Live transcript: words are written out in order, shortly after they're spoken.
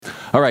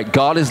All right,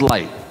 God is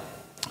light.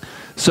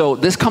 So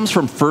this comes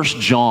from 1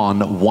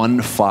 John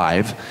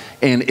 1:5,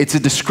 and it's a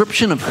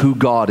description of who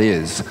God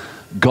is.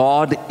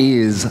 God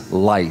is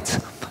light.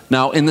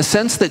 Now, in the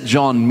sense that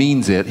John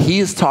means it, he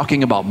is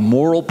talking about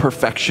moral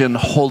perfection,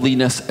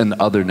 holiness, and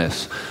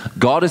otherness.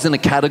 God is in a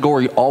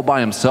category all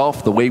by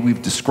himself. The way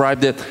we've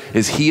described it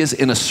is he is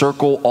in a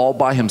circle all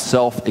by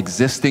himself,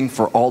 existing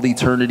for all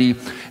eternity,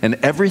 and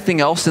everything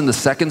else in the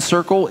second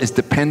circle is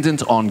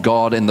dependent on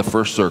God in the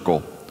first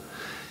circle.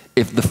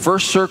 If the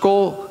first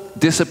circle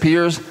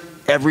disappears,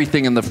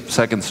 everything in the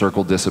second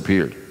circle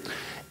disappeared.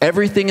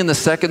 Everything in the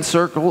second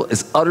circle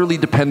is utterly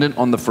dependent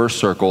on the first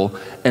circle,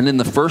 and in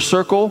the first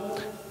circle,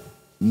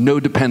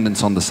 no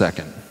dependence on the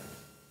second.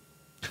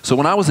 So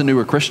when I was a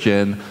newer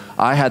Christian,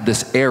 I had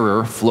this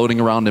error floating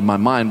around in my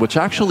mind, which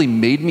actually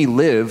made me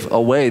live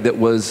a way that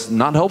was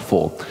not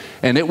helpful.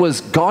 And it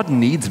was, God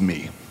needs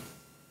me.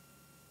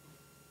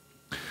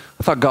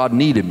 I thought God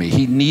needed me.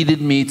 He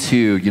needed me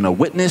to,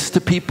 witness to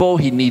people.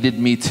 He needed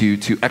me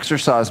to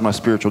exercise my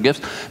spiritual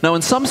gifts. Now,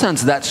 in some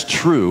sense, that's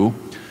true.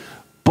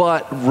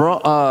 But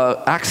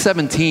Acts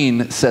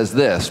 17 says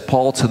this.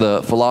 Paul to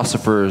the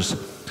philosophers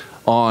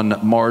on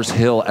Mars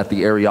Hill at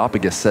the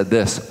Areopagus said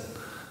this: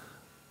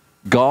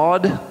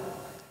 God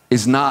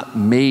is not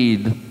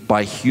made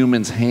by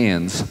humans'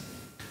 hands,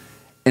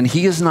 and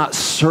he is not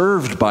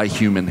served by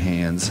human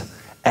hands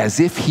as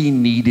if he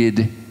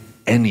needed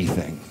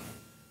anything.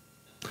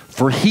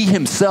 For he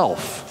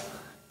himself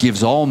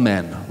gives all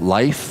men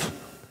life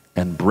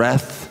and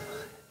breath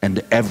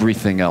and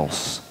everything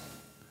else.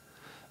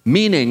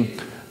 Meaning,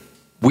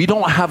 we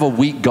don't have a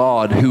weak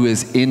God who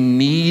is in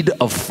need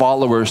of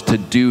followers to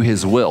do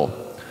his will.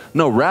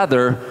 No,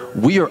 rather,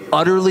 we are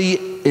utterly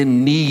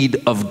in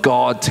need of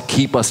God to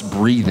keep us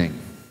breathing.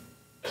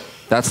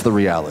 That's the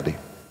reality.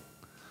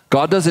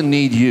 God doesn't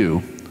need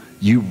you.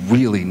 You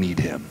really need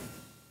him.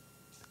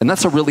 And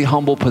that's a really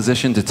humble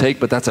position to take,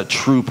 but that's a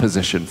true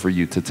position for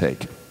you to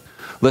take.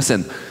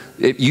 Listen,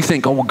 if you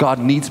think, oh, well, God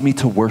needs me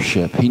to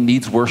worship. He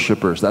needs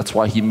worshipers. That's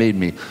why he made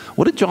me.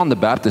 What did John the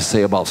Baptist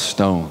say about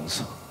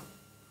stones?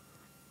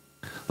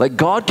 Like,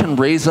 God can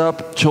raise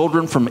up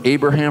children from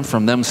Abraham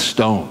from them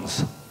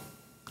stones.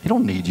 He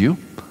don't need you.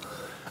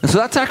 And so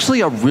that's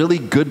actually a really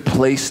good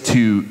place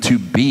to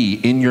be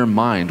in your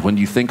mind when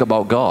you think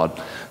about God.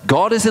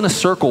 God is in a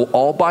circle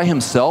all by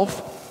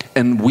himself,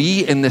 and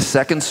we in this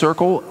second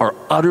circle are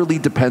utterly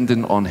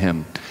dependent on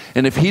him.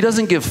 And if he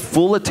doesn't give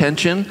full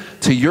attention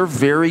to your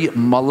very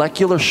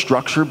molecular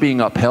structure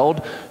being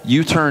upheld,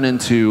 you turn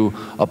into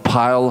a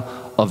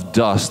pile of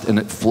dust, and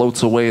it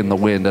floats away in the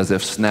wind as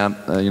if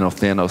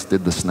Thanos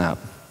did the snap.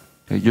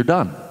 You're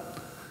done.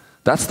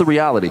 That's the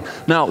reality.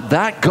 Now,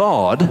 that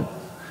God,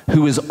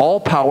 who is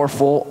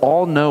all-powerful,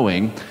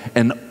 all-knowing,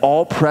 and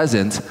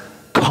all-present,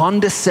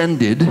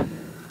 condescended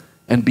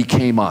and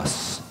became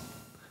us.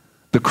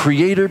 The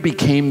Creator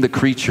became the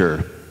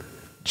creature,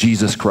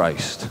 Jesus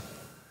Christ.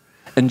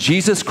 And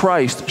Jesus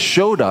Christ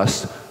showed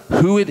us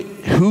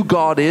who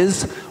God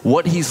is,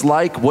 what he's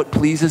like, what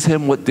pleases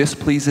him, what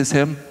displeases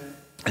him.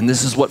 And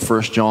this is what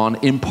 1 John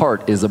in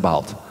part is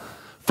about.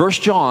 1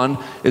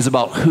 John is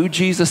about who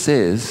Jesus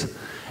is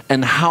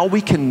and how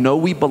we can know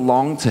we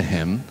belong to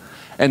him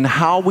and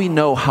how we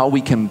know how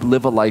we can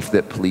live a life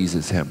that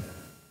pleases him.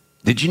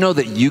 Did you know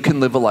that you can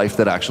live a life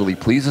that actually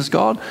pleases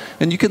God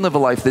and you can live a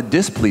life that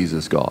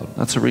displeases God?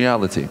 That's a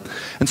reality.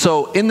 And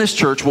so in this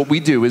church, what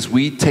we do is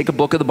we take a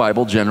book of the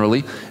Bible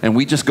generally and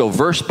we just go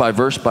verse by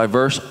verse by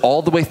verse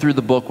all the way through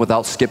the book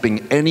without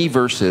skipping any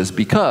verses,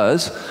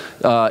 because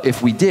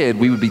if we did,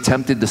 we would be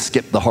tempted to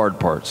skip the hard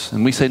parts.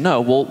 And we say,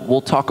 no,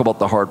 we'll talk about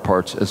the hard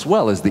parts as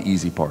well as the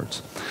easy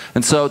parts.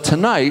 And so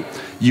tonight,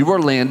 you are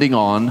landing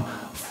on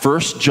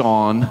 1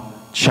 John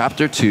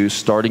chapter 2,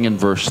 starting in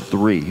verse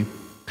 3.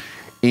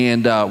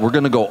 And we're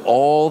going to go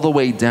all the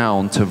way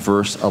down to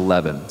verse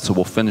 11. So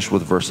we'll finish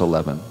with verse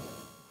 11.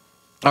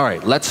 All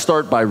right, let's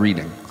start by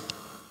reading.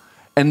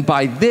 And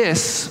by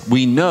this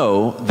we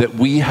know that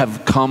we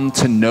have come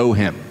to know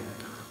him.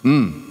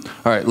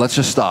 All right, let's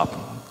just stop.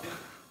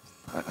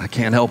 I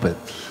can't help it.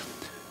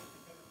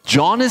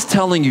 John is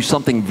telling you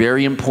something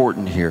very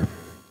important here.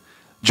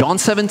 John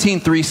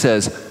 17:3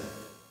 says,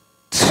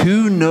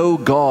 to know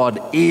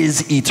God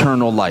is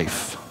eternal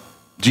life.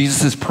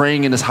 Jesus is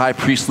praying in his high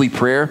priestly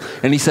prayer,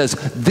 and he says,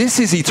 this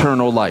is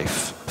eternal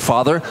life,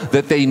 Father,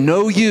 that they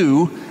know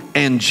you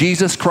and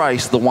Jesus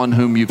Christ, the one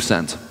whom you've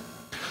sent.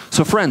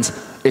 So friends,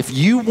 if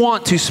you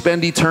want to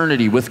spend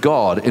eternity with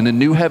God in a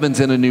new heavens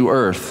and a new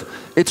earth,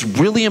 it's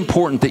really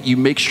important that you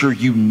make sure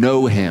you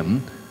know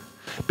him,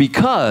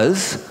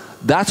 because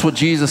that's what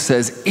Jesus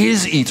says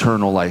is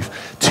eternal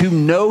life. To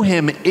know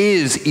him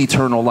is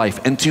eternal life,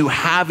 and to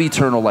have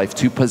eternal life,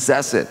 to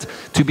possess it,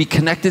 to be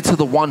connected to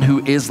the one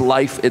who is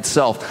life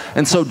itself.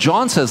 And so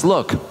John says,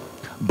 look,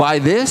 by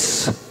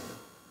this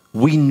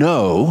we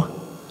know,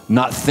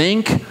 not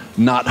think,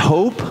 not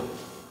hope,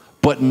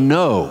 but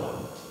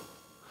know.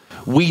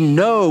 We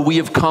know we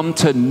have come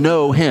to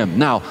know him.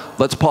 Now,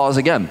 let's pause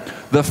again.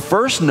 The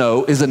first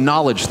know is a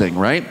knowledge thing,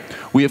 right?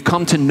 We have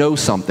come to know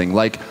something,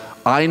 like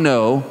I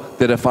know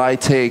that if I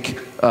take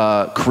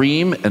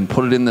cream and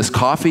put it in this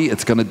coffee,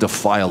 it's going to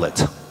defile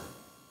it.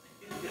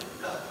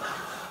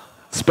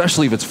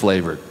 Especially if it's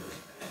flavored.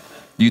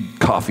 You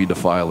coffee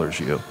defilers,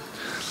 you.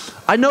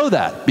 I know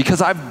that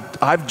because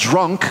I've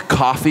drunk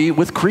coffee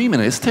with cream in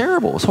it. It's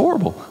terrible. It's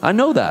horrible. I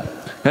know that.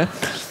 Okay?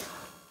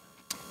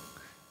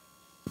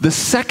 The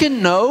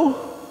second no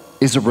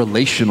is a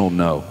relational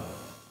no.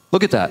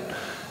 Look at that.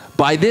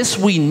 By this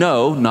we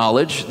know,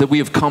 knowledge, that we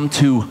have come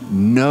to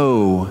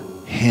know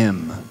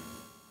him.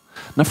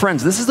 Now,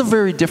 friends, this is a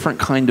very different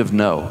kind of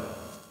no.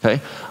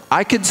 Okay?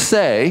 I could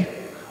say,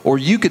 or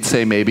you could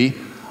say maybe,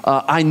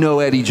 I know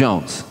Eddie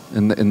Jones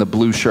in the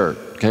blue shirt.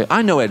 Okay?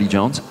 I know Eddie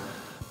Jones.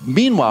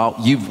 Meanwhile,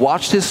 you've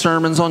watched his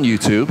sermons on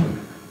YouTube.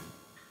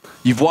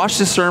 You've watched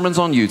his sermons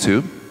on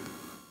YouTube.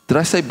 Did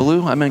I say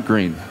blue? I meant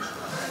green.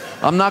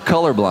 I'm not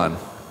colorblind.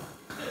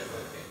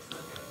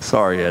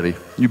 Sorry, Eddie.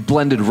 You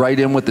blended right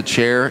in with the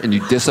chair and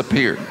you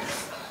disappeared.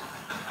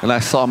 And I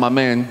saw my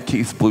man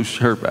Keith's blue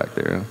shirt back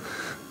there.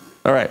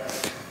 All right.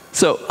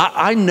 So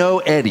I know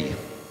Eddie.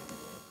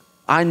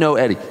 I know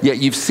Eddie. Yeah,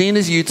 you've seen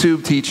his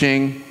YouTube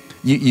teaching.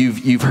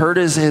 You've heard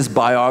his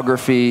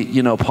biography,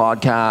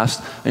 podcast.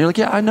 And you're like,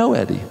 yeah, I know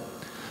Eddie.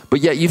 But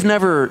yet you've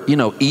never,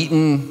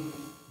 eaten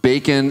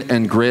bacon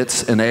and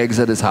grits and eggs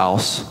at his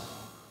house.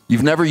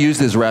 You've never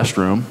used his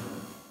restroom,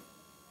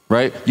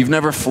 right? You've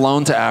never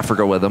flown to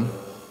Africa with him.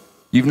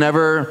 You've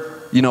never,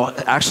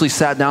 actually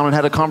sat down and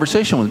had a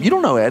conversation with him. You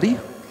don't know Eddie.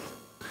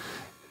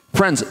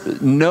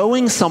 Friends,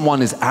 knowing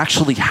someone is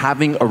actually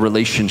having a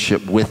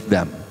relationship with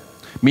them,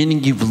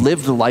 meaning you've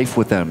lived life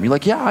with them. You're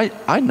like, yeah,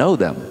 I know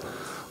them.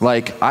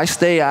 Like, I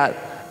stay at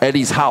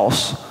Eddie's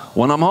house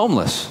when I'm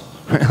homeless.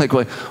 Like,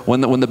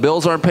 when the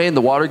bills aren't paid, the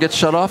water gets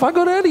shut off, I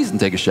go to Eddie's and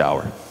take a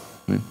shower.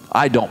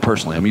 I don't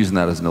personally. I'm using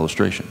that as an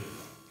illustration.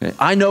 Okay?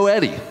 I know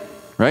Eddie,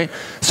 right?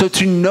 So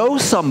to know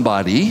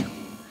somebody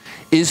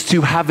is to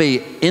have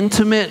an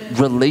intimate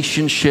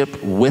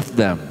relationship with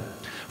them.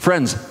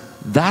 Friends,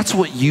 that's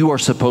what you are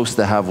supposed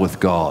to have with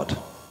God.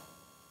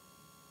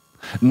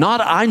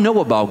 Not I know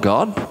about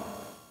God.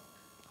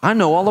 I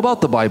know all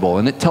about the Bible,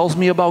 and it tells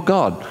me about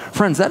God.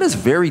 Friends, that is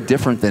very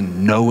different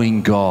than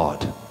knowing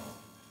God.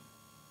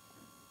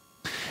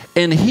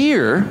 And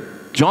here,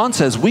 John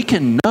says we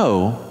can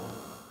know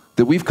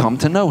that we've come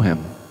to know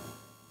him.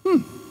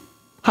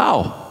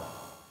 How?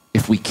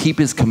 If we keep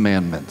his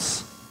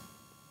commandments.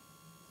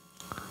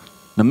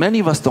 Now, many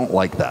of us don't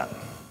like that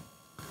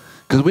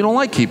because we don't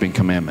like keeping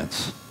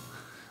commandments.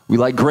 We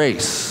like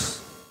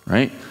grace,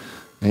 right?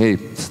 Hey,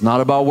 it's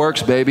not about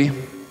works, baby.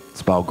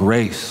 It's about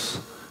grace.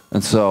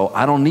 And so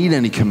I don't need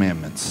any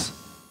commandments.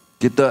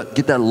 Get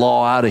that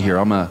law out of here.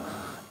 I'm an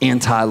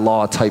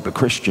anti-law type of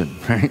Christian,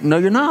 right? No,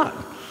 you're not.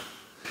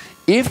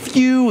 If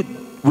you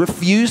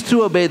refuse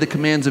to obey the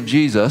commands of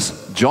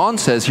Jesus, John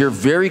says here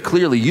very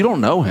clearly, you don't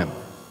know him.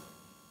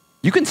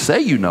 You can say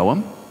you know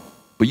him,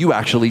 but you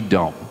actually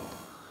don't.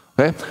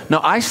 Okay? Now,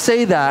 I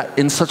say that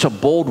in such a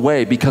bold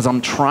way because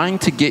I'm trying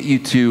to get you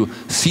to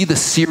see the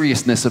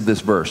seriousness of this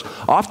verse.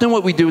 Often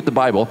what we do with the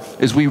Bible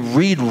is we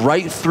read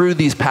right through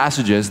these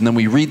passages and then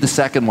we read the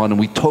second one and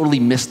we totally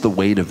miss the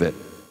weight of it.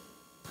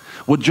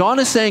 What John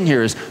is saying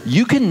here is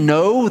you can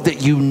know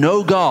that you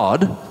know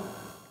God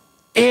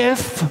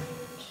if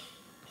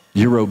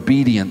you're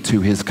obedient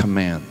to his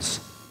commands.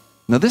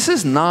 Now, this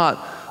is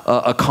not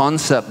a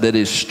concept that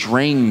is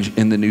strange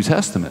in the New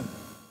Testament.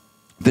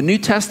 The New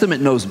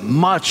Testament knows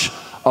much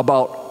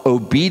about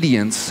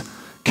obedience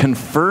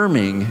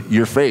confirming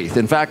your faith.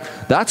 In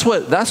fact, that's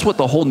what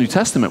the whole New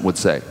Testament would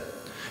say.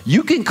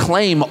 You can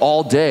claim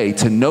all day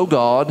to know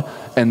God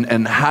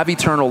and have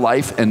eternal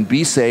life and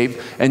be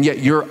saved, and yet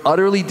you're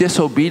utterly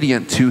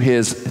disobedient to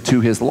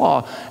his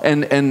law.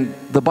 And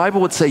the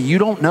Bible would say you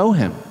don't know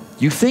him.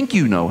 You think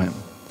you know him.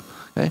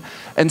 Okay?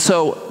 And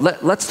so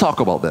let's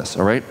talk about this,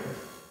 all right?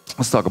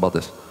 Let's talk about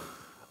this.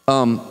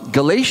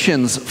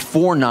 Galatians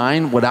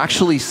 4:9 would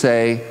actually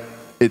say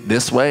it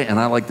this way, and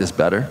I like this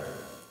better.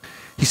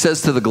 He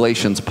says to the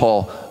Galatians,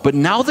 Paul, but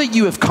now that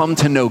you have come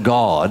to know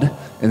God,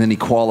 and then he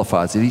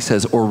qualifies it, he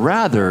says, or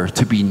rather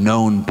to be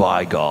known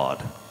by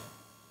God.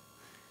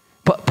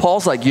 But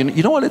Paul's like, you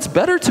know what? It's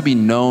better to be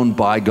known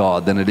by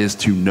God than it is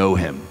to know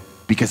him,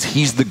 because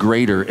he's the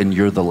greater and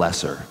you're the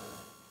lesser.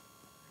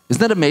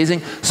 Isn't that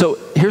amazing? So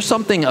here's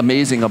something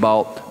amazing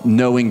about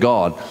knowing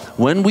God.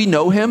 When we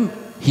know him,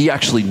 he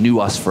actually knew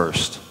us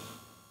first.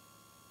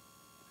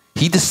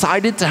 He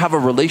decided to have a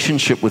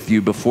relationship with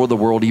you before the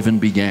world even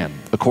began,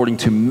 according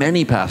to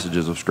many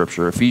passages of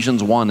Scripture.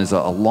 Ephesians 1 is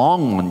a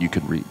long one you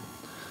could read.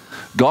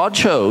 God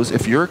chose,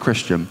 if you're a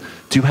Christian,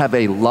 to have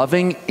a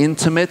loving,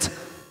 intimate,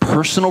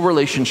 personal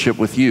relationship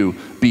with you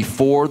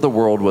before the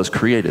world was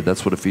created.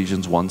 That's what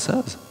Ephesians 1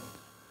 says.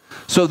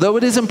 So though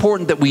it is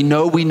important that we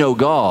know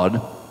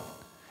God,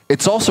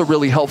 it's also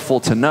really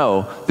helpful to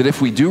know that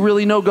if we do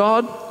really know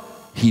God,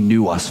 he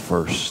knew us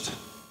first.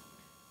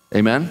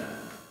 Amen?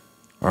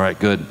 All right,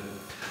 good.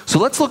 So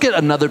let's look at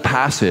another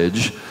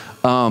passage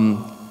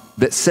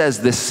that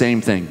says this same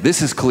thing.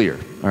 This is clear,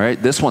 all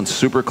right? This one's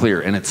super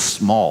clear, and it's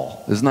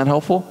small. Isn't that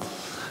helpful?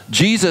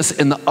 Jesus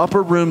in the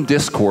upper room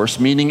discourse,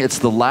 meaning it's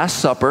the Last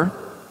Supper,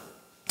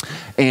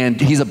 and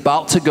he's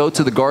about to go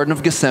to the Garden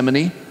of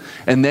Gethsemane,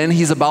 and then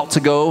he's about to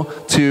go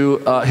to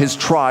his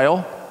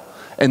trial,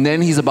 and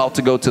then he's about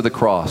to go to the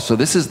cross. So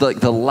this is like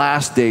the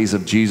last days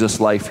of Jesus'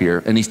 life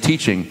here, and he's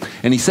teaching.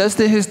 And he says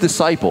to his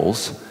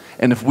disciples,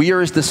 and if we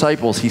are his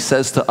disciples, he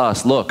says to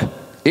us, look,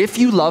 if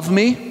you love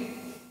me,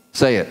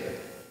 say it.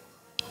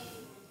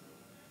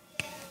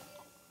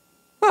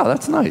 Wow,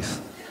 that's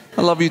nice.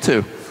 I love you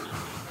too.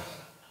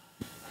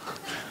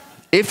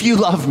 If you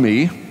love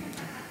me,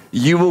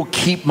 you will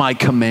keep my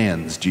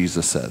commands,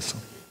 Jesus says.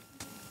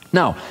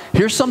 Now,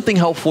 here's something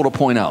helpful to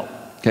point out,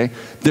 okay?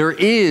 There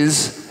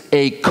is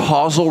a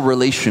causal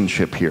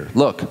relationship here.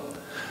 Look,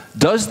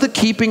 does the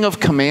keeping of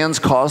commands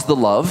cause the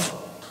love?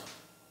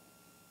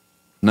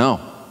 No.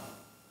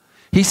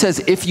 He says,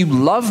 if you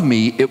love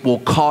me, it will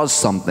cause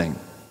something.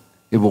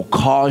 It will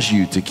cause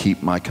you to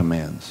keep my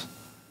commands.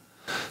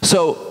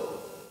 So,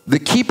 the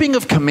keeping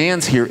of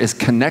commands here is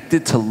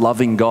connected to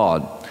loving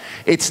God.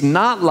 It's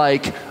not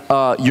like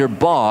your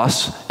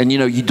boss, and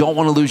you don't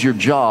want to lose your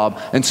job,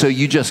 and so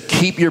you just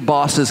keep your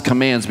boss's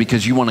commands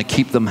because you want to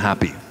keep them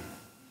happy.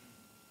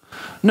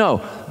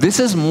 No, this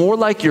is more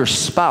like your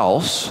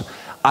spouse.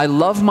 I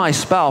love my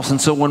spouse,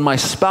 and so when my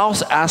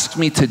spouse asks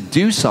me to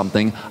do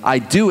something, I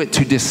do it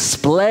to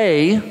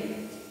display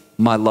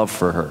my love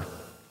for her.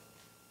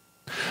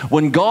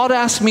 When God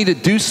asks me to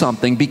do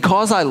something,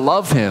 because I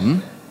love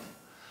him,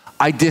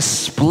 I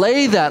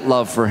display that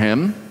love for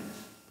him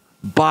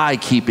by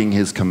keeping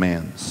his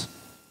commands.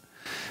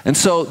 And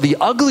so the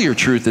uglier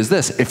truth is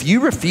this: if you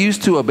refuse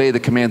to obey the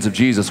commands of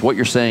Jesus, what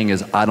you're saying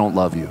is, I don't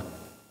love you.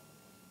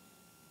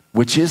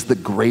 Which is the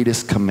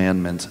greatest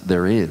commandment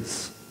there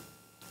is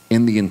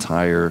in the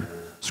entire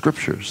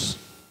scriptures.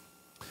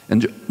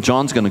 And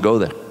John's going to go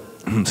there,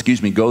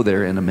 go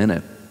there in a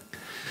minute.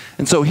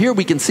 And so here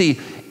we can see,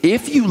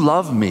 if you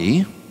love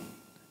me,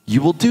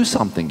 you will do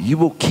something. You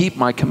will keep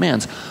my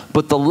commands.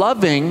 But the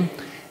loving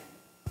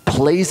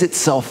plays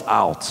itself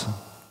out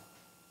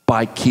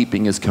by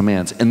keeping his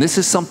commands. And this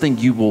is something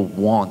you will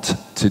want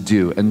to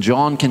do. And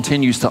John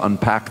continues to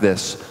unpack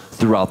this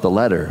throughout the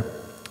letter.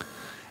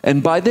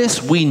 And by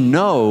this, we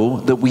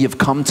know that we have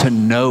come to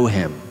know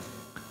him.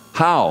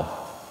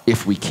 How?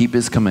 If we keep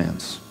his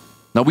commands.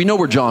 Now, we know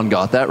where John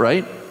got that,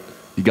 right?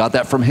 He got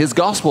that from his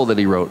gospel that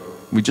he wrote.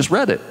 We just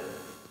read it.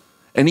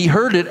 And he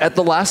heard it at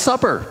the Last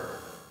Supper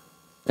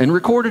and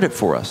recorded it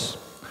for us.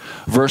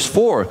 Verse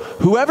 4,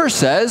 whoever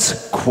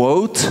says,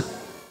 quote,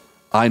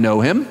 I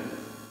know him,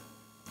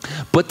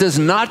 but does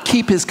not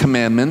keep his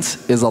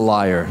commandments is a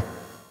liar,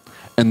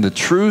 and the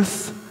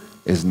truth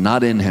is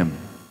not in him.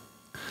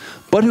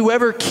 But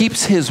whoever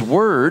keeps his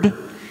word,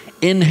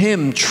 in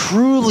him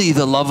truly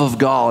the love of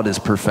God is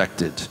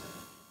perfected.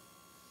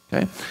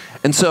 Okay?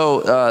 And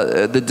so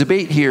the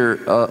debate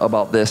here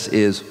about this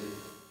is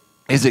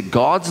it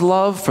God's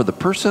love for the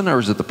person, or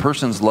is it the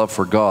person's love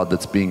for God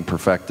that's being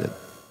perfected?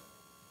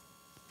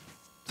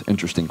 It's an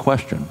interesting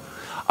question.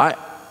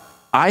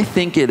 I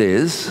think it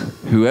is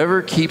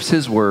whoever keeps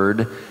his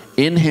word,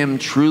 in him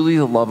truly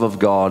the love of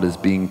God is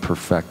being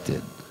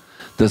perfected.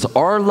 Does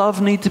our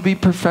love need to be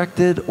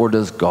perfected, or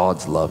does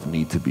God's love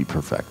need to be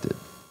perfected?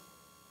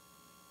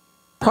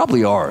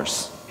 Probably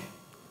ours.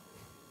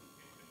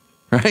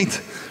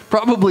 Right?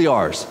 Probably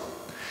ours.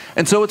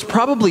 And so it's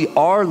probably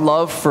our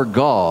love for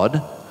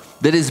God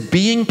that is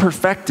being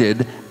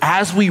perfected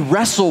as we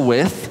wrestle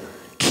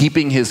with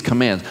keeping his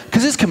commands.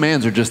 Because his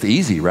commands are just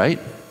easy, right?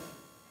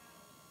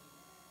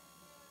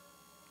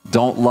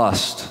 Don't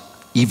lust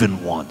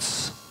even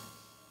once.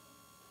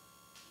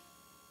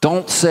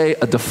 Don't say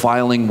a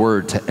defiling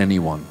word to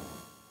anyone.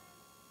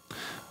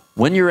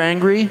 When you're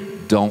angry,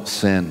 don't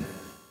sin.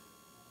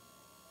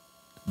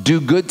 Do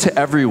good to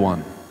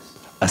everyone,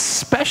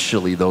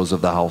 especially those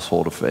of the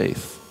household of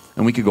faith.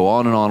 And we could go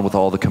on and on with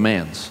all the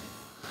commands.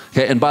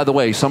 Okay, and by the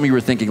way, some of you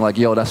were thinking like,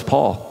 yo, that's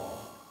Paul.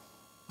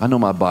 I know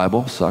my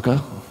Bible, sucker.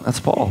 That's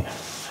Paul.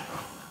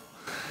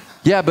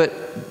 Yeah, but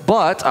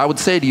I would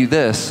say to you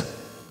this.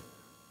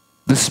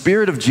 The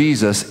Spirit of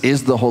Jesus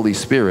is the Holy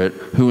Spirit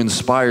who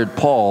inspired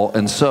Paul,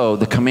 and so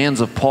the commands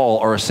of Paul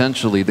are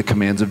essentially the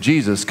commands of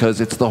Jesus because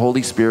it's the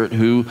Holy Spirit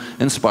who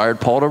inspired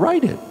Paul to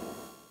write it.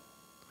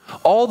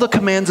 All the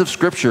commands of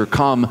Scripture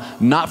come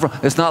not from,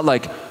 it's not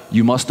like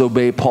you must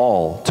obey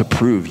Paul to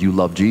prove you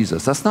love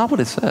Jesus. That's not what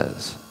it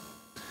says.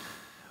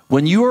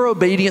 When you are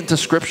obedient to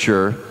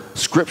Scripture,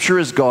 Scripture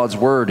is God's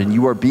word and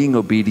you are being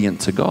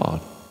obedient to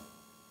God.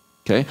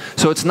 Okay?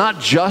 So it's not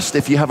just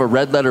if you have a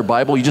red letter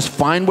Bible, you just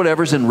find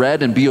whatever's in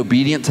red and be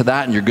obedient to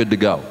that and you're good to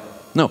go.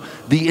 No,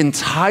 the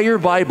entire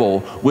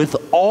Bible with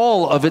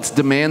all of its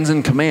demands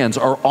and commands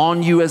are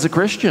on you as a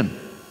Christian.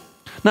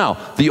 Now,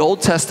 the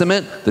Old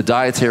Testament, the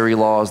dietary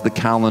laws, the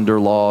calendar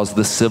laws,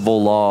 the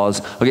civil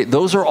laws, okay,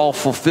 those are all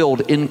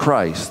fulfilled in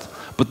Christ.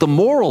 But the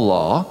moral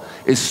law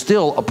is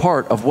still a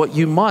part of what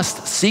you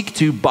must seek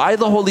to, by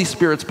the Holy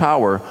Spirit's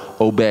power,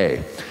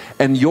 obey.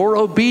 And your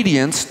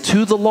obedience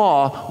to the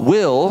law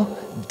will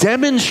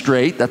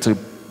demonstrate, that's an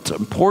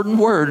important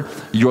word,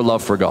 your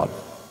love for God.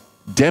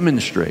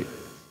 Demonstrate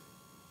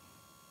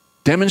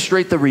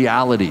the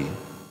reality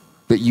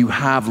that you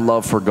have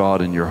love for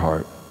God in your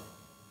heart.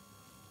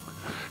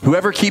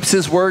 Whoever keeps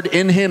his word,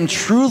 in him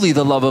truly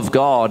the love of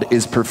God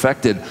is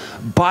perfected.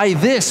 By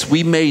this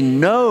we may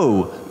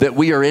know that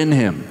we are in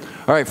him.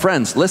 All right,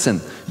 friends,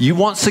 listen. You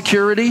want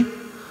security?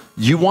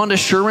 You want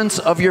assurance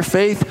of your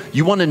faith?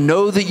 You want to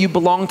know that you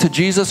belong to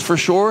Jesus for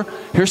sure?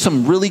 Here's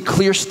some really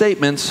clear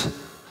statements.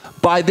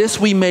 By this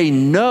we may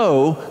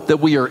know that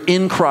we are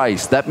in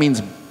Christ. That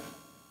means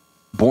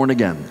born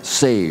again,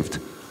 saved,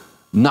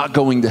 not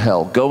going to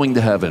hell, going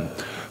to heaven.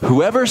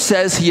 Whoever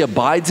says he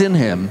abides in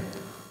him,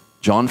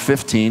 John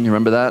 15, you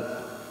remember that?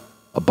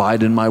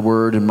 Abide in my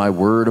word and my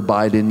word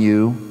abide in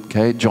you.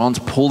 Okay, John's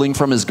pulling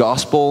from his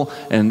gospel,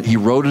 and he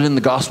wrote it in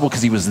the gospel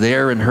because he was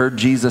there and heard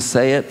Jesus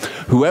say it.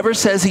 Whoever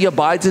says he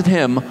abides in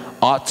him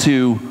ought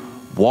to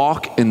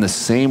walk in the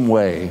same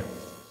way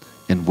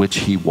in which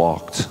he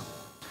walked.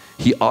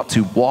 He ought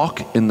to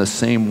walk in the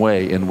same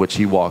way in which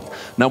he walked.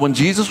 Now, when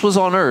Jesus was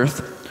on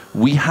earth,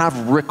 we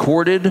have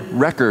recorded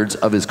records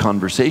of his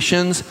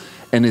conversations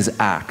and his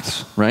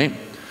acts, right?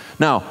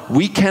 Now,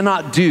 we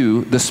cannot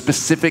do the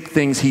specific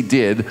things he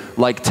did,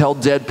 like tell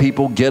dead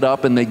people, get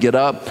up, and they get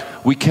up.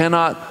 We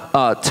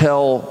cannot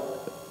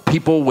tell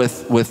people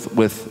with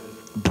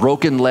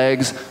broken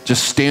legs,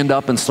 just stand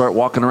up and start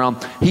walking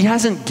around. He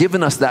hasn't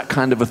given us that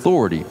kind of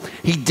authority.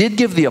 He did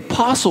give the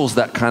apostles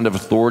that kind of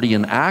authority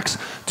in Acts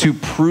to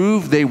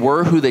prove they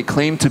were who they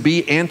claimed to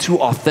be and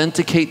to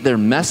authenticate their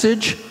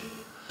message.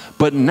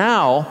 But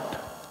now,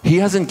 he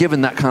hasn't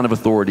given that kind of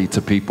authority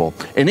to people.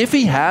 And if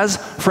he has,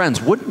 friends,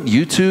 wouldn't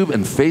YouTube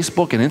and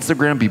Facebook and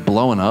Instagram be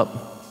blowing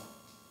up?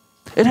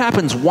 It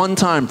happens one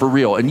time for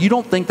real, and you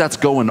don't think that's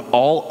going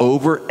all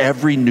over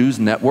every news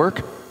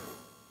network?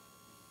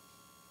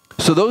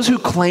 So those who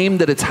claim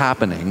that it's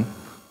happening,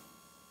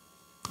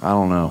 I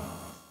don't know.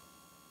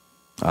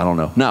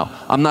 Now,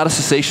 I'm not a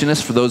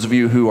cessationist for those of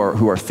you who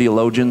are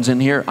theologians in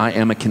here. I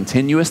am a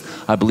continuist.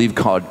 I believe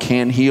God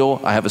can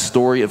heal. I have a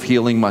story of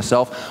healing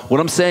myself. What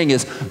I'm saying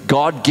is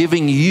God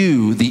giving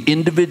you the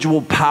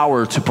individual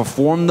power to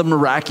perform the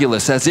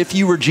miraculous as if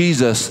you were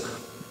Jesus.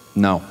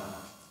 No,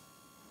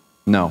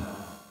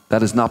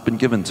 that has not been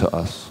given to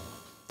us.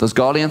 Does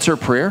God answer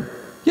prayer?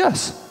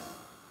 Yes.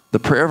 The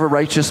prayer of a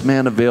righteous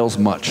man avails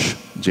much,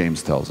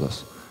 James tells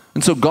us.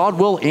 And so God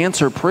will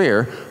answer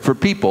prayer for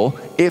people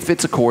if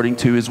it's according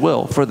to his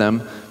will for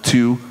them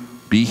to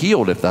be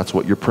healed, if that's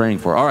what you're praying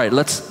for. All right,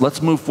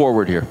 let's move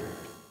forward here.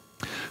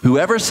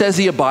 Whoever says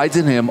he abides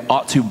in him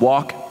ought to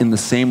walk in the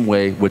same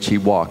way which he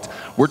walked.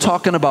 We're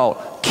talking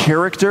about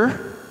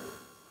character.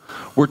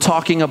 We're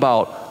talking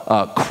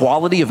about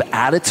quality of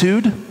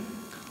attitude,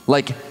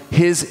 like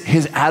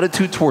his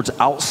attitude towards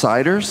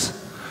outsiders,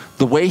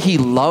 the way he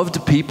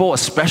loved people,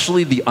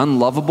 especially the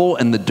unlovable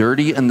and the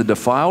dirty and the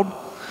defiled.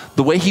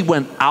 The way he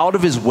went out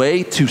of his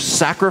way to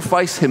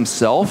sacrifice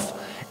himself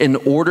in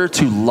order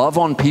to love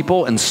on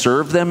people and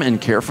serve them and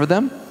care for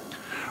them.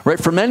 Right?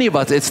 For many of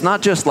us, it's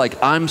not just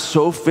like, I'm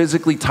so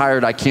physically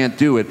tired I can't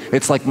do it.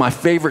 It's like my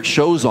favorite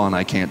show's on,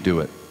 I can't do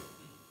it.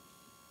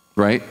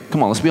 Right?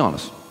 Come on, let's be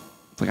honest.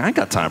 It's like, I ain't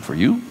got time for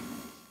you.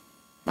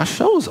 My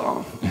show's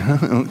on.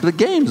 The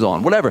game's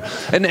on, whatever.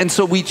 And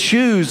so we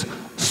choose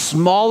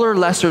smaller,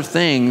 lesser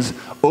things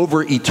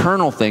over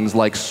eternal things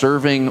like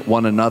serving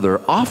one another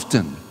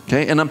often.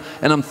 Okay, and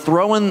I'm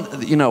throwing,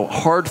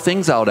 hard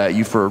things out at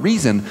you for a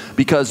reason,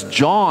 because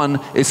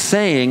John is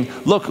saying,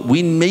 look,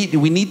 we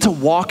need to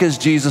walk as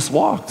Jesus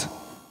walked.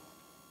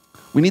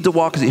 We need to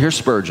walk as, here's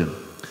Spurgeon.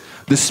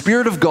 The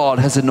Spirit of God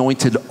has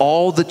anointed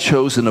all the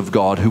chosen of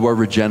God who are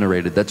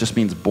regenerated. That just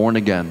means born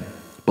again,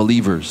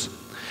 believers.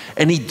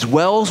 And he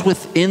dwells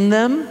within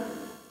them.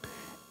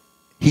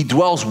 He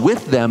dwells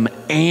with them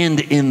and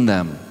in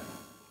them.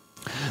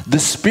 The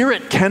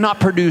Spirit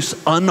cannot produce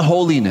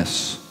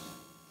unholiness.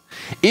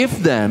 If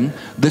then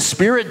the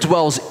Spirit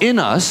dwells in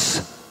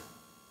us,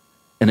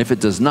 and if it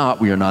does not,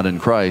 we are not in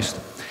Christ,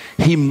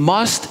 he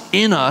must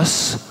in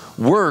us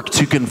work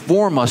to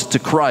conform us to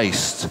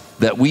Christ,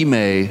 that we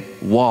may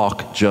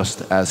walk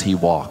just as he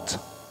walked.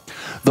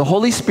 The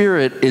Holy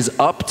Spirit is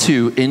up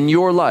to, in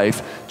your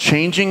life,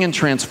 changing and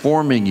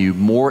transforming you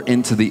more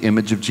into the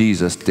image of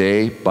Jesus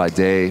day by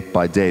day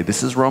by day.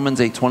 This is Romans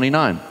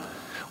 8:29.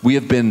 We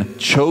have been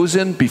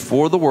chosen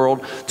before the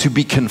world to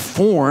be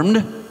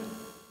conformed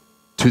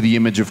to the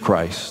image of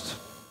Christ.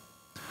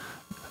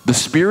 The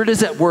Spirit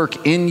is at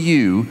work in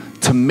you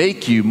to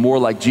make you more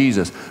like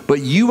Jesus, but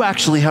you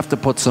actually have to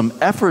put some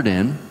effort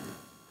in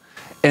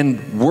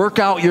and work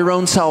out your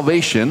own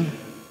salvation,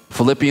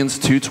 Philippians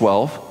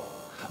 2:12,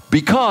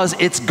 because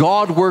it's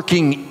God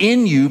working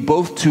in you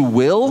both to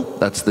will,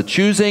 that's the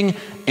choosing,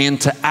 and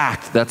to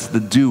act, that's the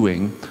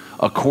doing,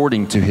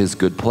 according to his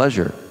good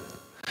pleasure.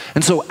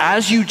 And so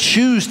as you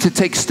choose to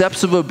take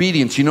steps of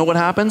obedience, you know what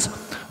happens?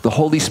 The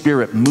Holy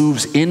Spirit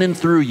moves in and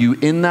through you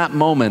in that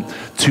moment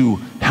to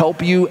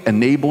help you,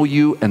 enable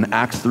you, and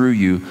act through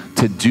you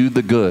to do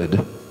the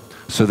good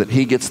so that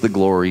he gets the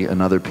glory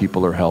and other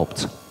people are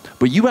helped.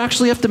 But you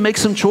actually have to make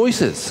some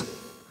choices.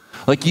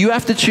 Like, you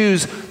have to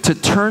choose to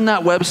turn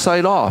that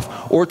website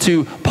off or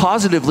to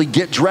positively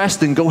get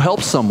dressed and go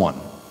help someone.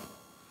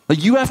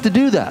 Like, you have to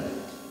do that.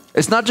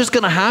 It's not just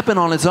going to happen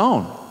on its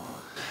own.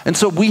 And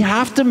so we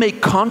have to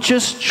make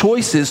conscious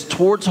choices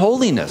towards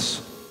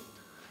holiness.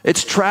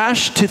 It's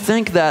trash to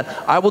think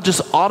that I will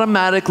just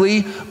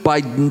automatically,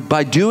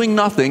 by doing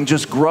nothing,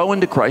 just grow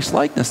into Christ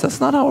likeness. That's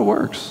not how it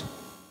works.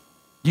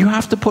 You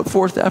have to put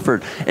forth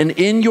effort. And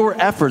in your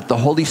effort, the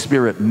Holy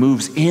Spirit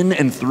moves in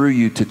and through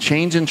you to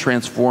change and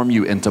transform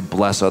you and to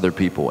bless other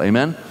people.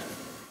 Amen?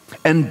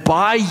 And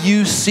by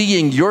you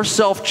seeing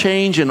yourself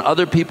change and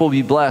other people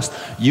be blessed,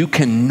 you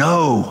can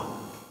know,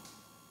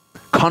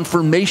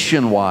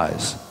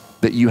 confirmation-wise,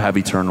 that you have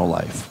eternal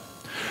life.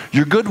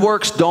 Your good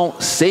works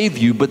don't save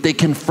you, but they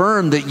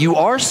confirm that you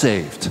are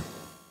saved.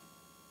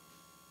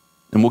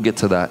 And we'll get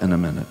to that in a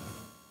minute.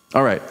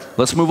 All right,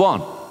 let's move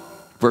on.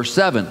 Verse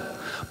 7.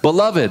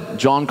 Beloved,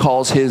 John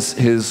calls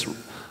his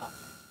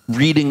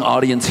reading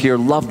audience here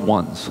loved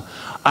ones.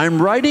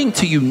 I'm writing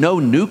to you no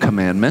new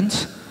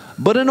commandment,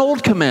 but an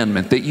old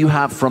commandment that you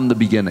have from the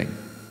beginning.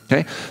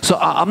 Okay? So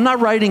I'm not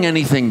writing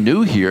anything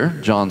new here,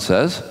 John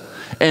says.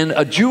 And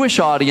a Jewish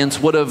audience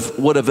would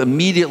have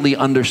immediately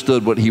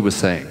understood what he was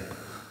saying.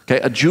 Okay?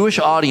 A Jewish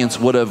audience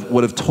would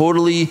have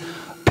totally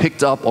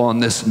picked up on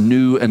this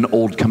new and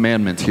old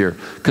commandment here.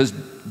 Because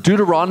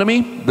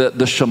Deuteronomy,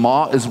 the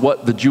Shema, is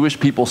what the Jewish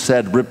people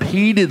said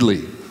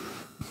repeatedly.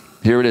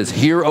 Here it is.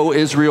 Hear, O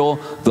Israel,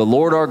 the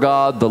Lord our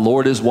God, the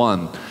Lord is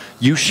one.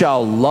 You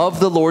shall love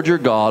the Lord your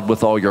God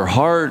with all your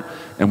heart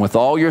and with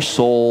all your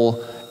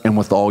soul and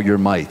with all your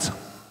might.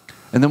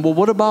 And then, well,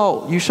 what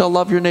about you shall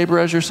love your neighbor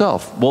as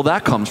yourself? Well,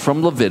 that comes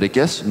from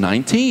Leviticus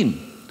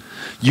 19.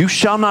 You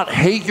shall not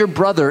hate your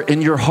brother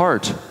in your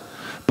heart,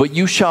 but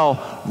you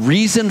shall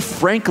reason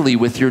frankly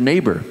with your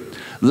neighbor,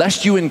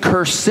 lest you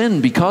incur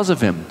sin because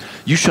of him.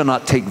 You shall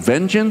not take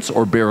vengeance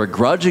or bear a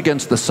grudge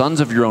against the sons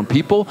of your own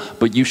people,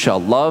 but you shall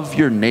love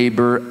your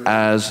neighbor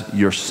as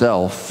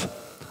yourself.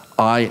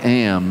 I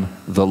am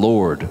the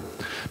Lord.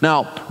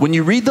 Now, when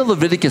you read the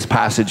Leviticus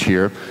passage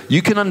here,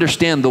 you can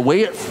understand the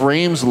way it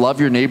frames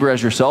love your neighbor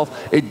as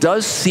yourself. It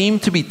does seem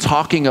to be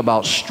talking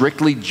about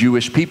strictly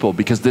Jewish people,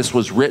 because this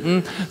was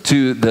written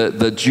to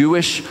the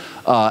Jewish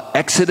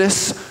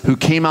Exodus who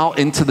came out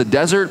into the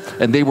desert,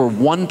 and they were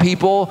one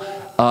people,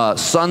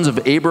 sons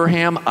of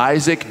Abraham,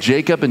 Isaac,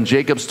 Jacob, and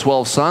Jacob's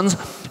 12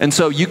 sons. And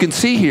so you can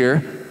see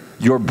here,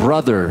 your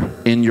brother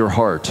in your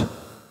heart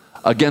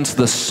against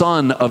the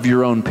son of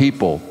your own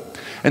people.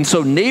 And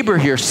so neighbor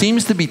here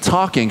seems to be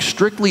talking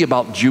strictly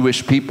about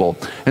Jewish people.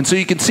 And so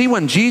you can see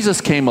when Jesus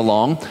came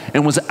along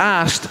and was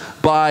asked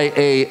by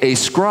a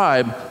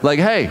scribe, like,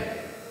 hey,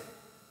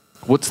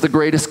 what's the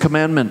greatest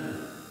commandment?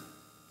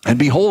 And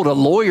behold, a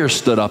lawyer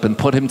stood up and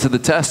put him to the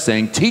test,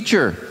 saying,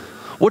 Teacher,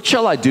 what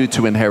shall I do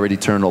to inherit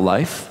eternal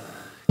life?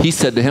 He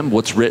said to him,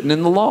 what's written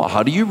in the law?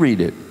 How do you read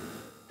it?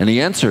 And he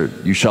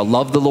answered, you shall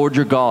love the Lord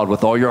your God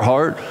with all your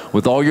heart,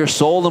 with all your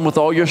soul, and with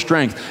all your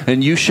strength,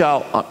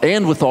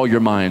 and with all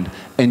your mind,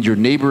 and your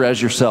neighbor as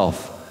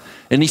yourself.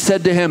 And he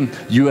said to him,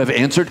 you have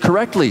answered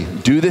correctly.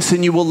 Do this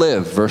and you will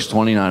live. Verse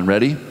 29,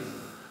 ready?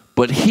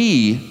 But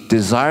he,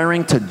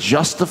 desiring to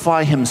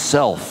justify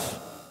himself,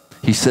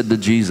 he said to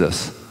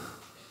Jesus,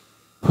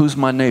 who's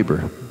my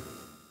neighbor?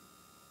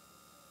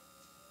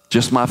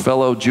 Just my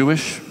fellow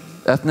Jewish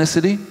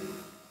ethnicity?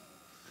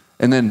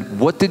 And then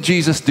what did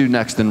Jesus do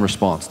next in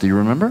response? Do you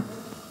remember?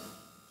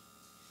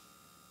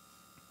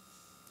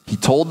 He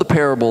told the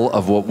parable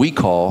of what we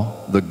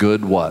call the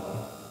good what?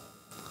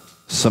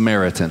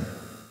 Samaritan.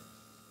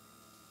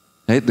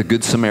 Okay, the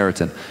Good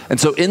Samaritan. And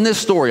so in this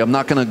story, I'm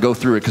not going to go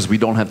through it because we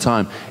don't have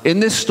time. In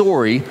this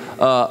story,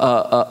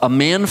 a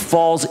man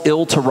falls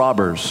ill to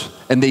robbers,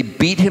 and they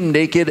beat him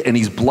naked, and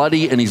he's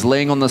bloody, and he's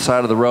laying on the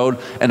side of the road,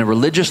 and a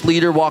religious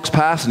leader walks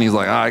past, and he's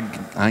like,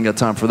 I ain't got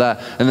time for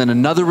that. And then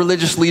another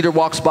religious leader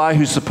walks by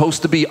who's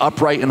supposed to be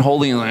upright and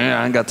holy, and like,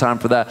 I ain't got time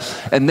for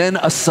that. And then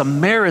a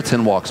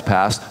Samaritan walks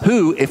past,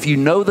 who, if you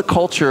know the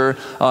culture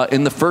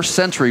in the first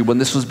century when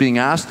this was being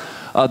asked,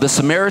 the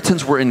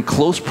Samaritans were in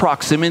close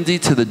proximity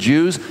to the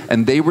Jews,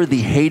 and they were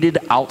the hated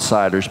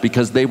outsiders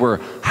because they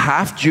were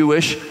half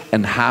Jewish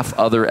and half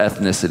other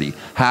ethnicity,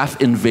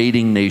 half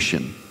invading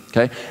nation.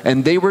 Okay?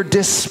 And they were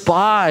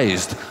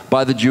despised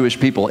by the Jewish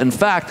people. In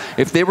fact,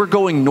 if they were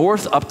going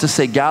north up to,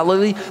 say,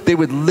 Galilee, they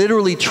would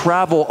literally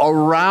travel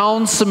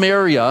around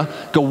Samaria,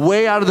 go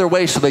way out of their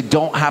way so they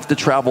don't have to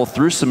travel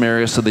through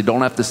Samaria, so they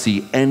don't have to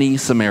see any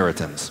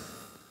Samaritans.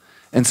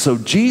 And so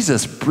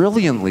Jesus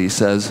brilliantly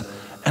says,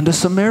 and a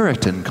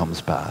Samaritan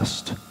comes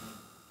past.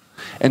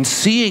 And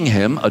seeing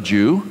him, a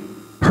Jew,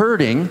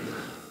 hurting,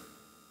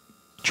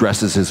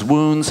 dresses his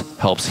wounds,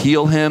 helps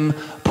heal him,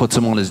 puts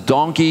him on his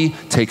donkey,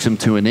 takes him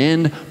to an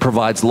inn,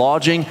 provides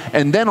lodging.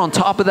 And then on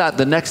top of that,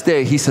 the next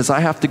day, he says, I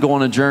have to go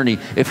on a journey.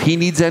 If he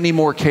needs any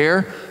more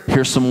care,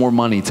 here's some more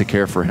money to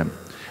care for him.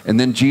 And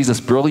then Jesus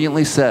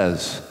brilliantly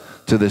says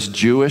to this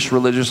Jewish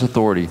religious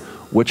authority,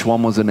 which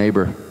one was a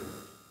neighbor?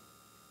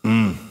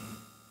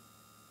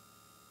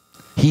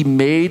 He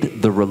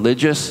made the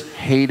religious,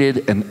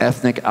 hated, and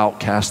ethnic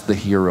outcast the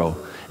hero,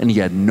 and he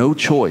had no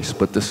choice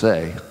but to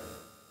say,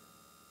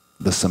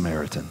 the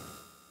Samaritan.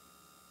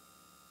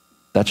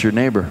 That's your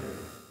neighbor.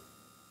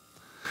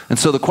 And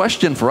so the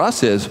question for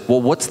us is,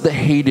 well, what's the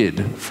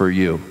hated for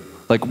you?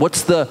 Like,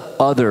 what's the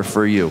other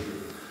for you?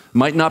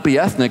 Might not be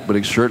ethnic, but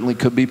it certainly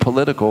could be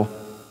political.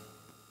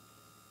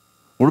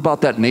 What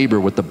about that neighbor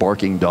with the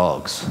barking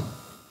dogs?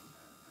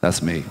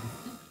 That's me.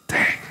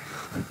 Dang.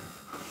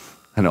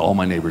 I know all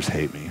my neighbors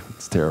hate me.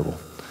 It's terrible.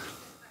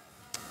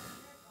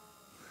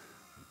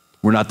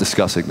 We're not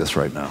discussing this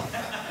right now.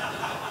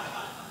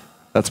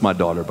 That's my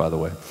daughter, by the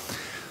way.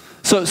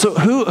 So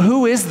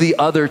who is the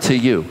other to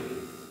you,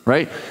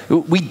 right?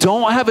 We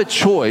don't have a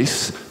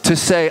choice to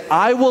say,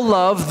 I will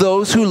love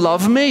those who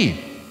love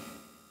me.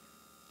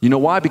 You know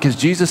why? Because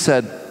Jesus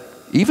said,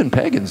 even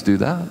pagans do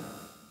that.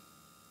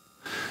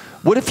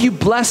 What if you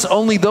bless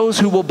only those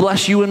who will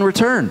bless you in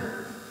return?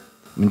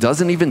 I mean,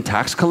 doesn't even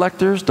tax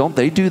collectors, don't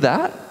they do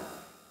that?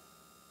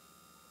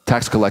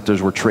 Tax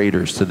collectors were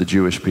traitors to the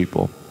Jewish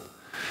people.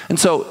 And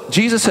so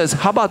Jesus says,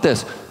 how about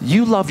this?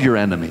 You love your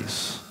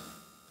enemies.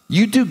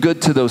 You do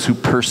good to those who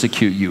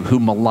persecute you, who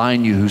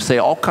malign you, who say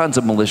all kinds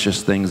of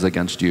malicious things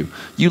against you.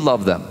 You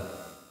love them.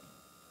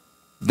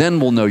 Then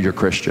we'll know you're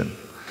Christian.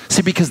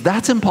 See, because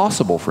that's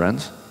impossible,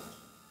 friends.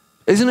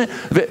 Isn't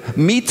it?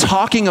 Me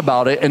talking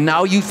about it and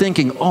now you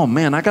thinking, oh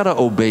man, I got to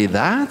obey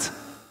that?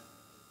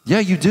 Yeah,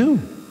 you do.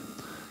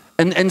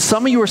 And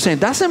some of you are saying,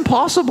 that's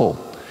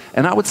impossible.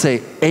 And I would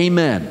say,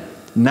 amen.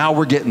 Now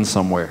we're getting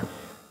somewhere.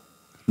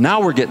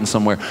 Now we're getting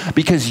somewhere.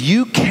 Because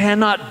you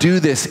cannot do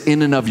this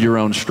in and of your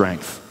own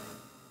strength.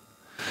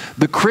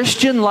 The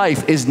Christian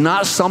life is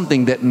not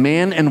something that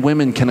man and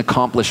women can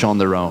accomplish on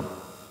their own.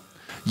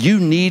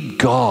 You need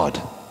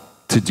God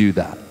to do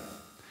that.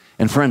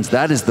 And friends,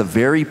 that is the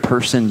very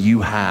person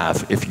you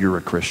have if you're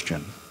a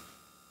Christian.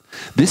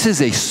 This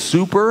is a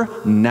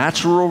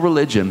supernatural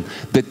religion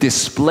that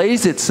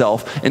displays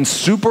itself in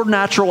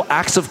supernatural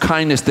acts of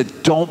kindness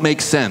that don't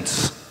make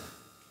sense.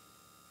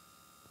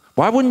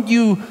 Why wouldn't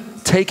you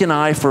take an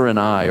eye for an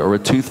eye or a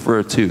tooth for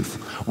a tooth?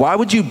 Why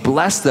would you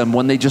bless them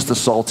when they just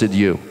assaulted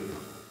you?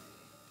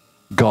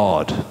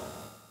 God.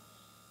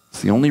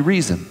 It's the only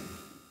reason.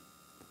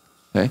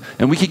 Okay?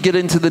 And we could get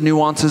into the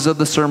nuances of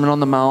the Sermon on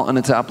the Mount and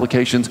its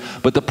applications,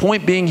 but the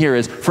point being here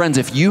is, friends,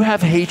 if you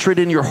have hatred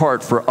in your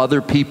heart for other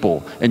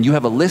people and you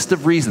have a list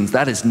of reasons,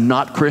 that is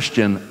not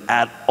Christian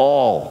at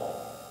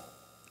all.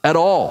 At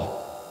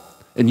all.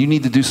 And you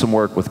need to do some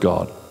work with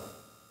God.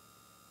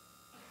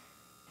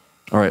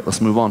 All right,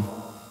 let's move on.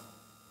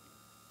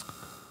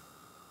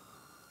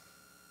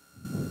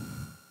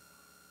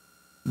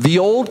 The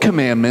old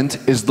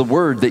commandment is the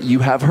word that you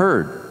have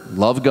heard.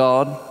 Love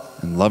God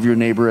and love your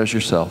neighbor as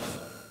yourself.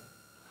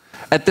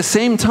 At the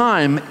same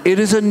time, it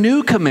is a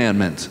new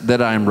commandment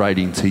that I am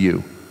writing to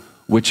you,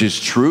 which is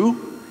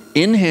true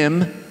in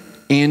him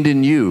and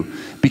in you,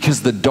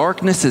 because the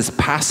darkness is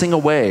passing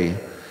away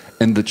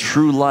and the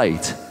true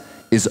light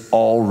is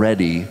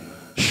already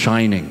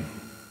shining.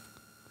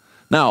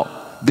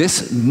 Now,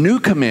 this new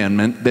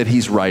commandment that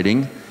he's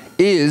writing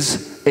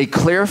is a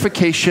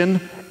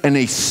clarification and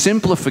a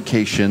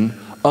simplification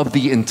of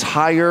the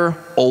entire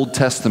Old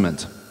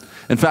Testament.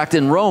 In fact,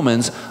 in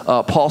Romans,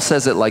 Paul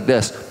says it like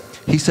this.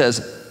 He says,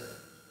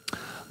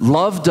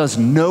 love does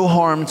no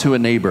harm to a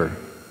neighbor.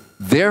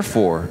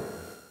 Therefore,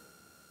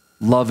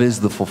 love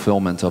is the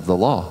fulfillment of the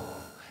law.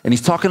 And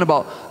he's talking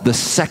about the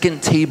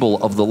second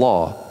table of the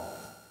law.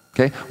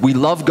 Okay? We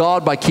love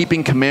God by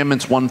keeping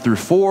commandments 1 through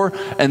 4,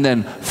 and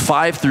then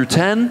 5 through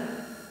 10,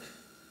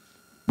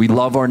 we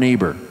love our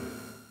neighbor.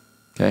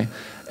 Okay?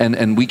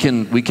 And we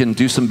can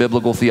do some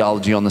biblical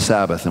theology on the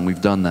Sabbath, and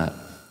we've done that.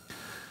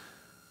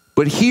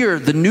 But here,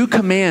 the new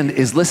command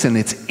is, listen,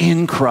 it's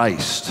in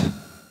Christ.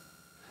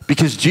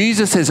 Because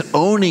Jesus is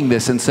owning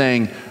this and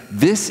saying,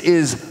 this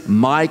is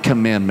my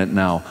commandment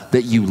now,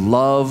 that you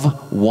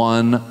love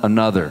one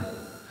another.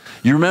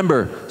 You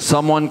remember,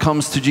 someone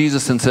comes to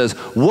Jesus and says,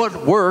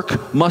 what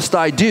work must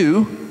I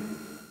do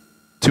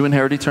to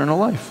inherit eternal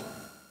life?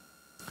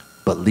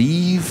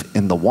 Believe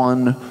in the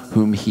one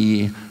whom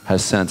he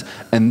has sent.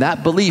 And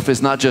that belief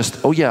is not just,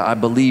 oh yeah, I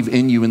believe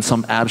in you in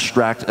some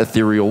abstract,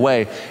 ethereal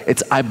way.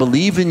 It's, I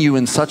believe in you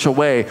in such a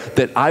way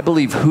that I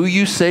believe who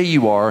you say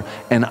you are,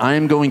 and I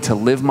am going to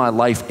live my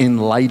life in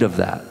light of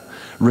that.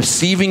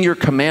 Receiving your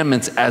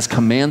commandments as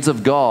commands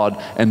of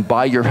God, and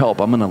by your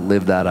help, I'm going to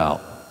live that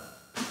out.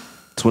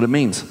 That's what it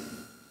means.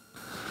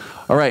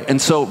 All right,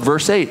 and so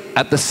verse 8,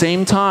 at the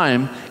same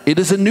time, it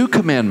is a new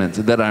commandment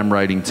that I'm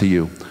writing to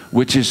you,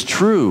 which is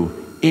true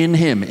in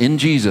him, in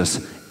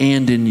Jesus,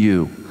 and in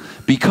you.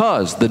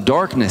 Because the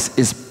darkness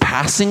is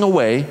passing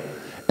away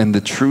and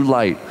the true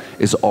light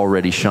is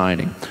already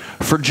shining.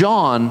 For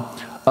John,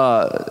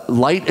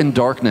 light and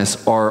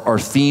darkness are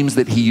themes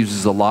that he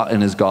uses a lot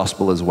in his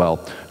gospel as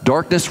well.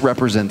 Darkness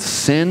represents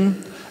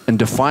sin and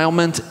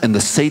defilement and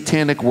the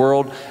satanic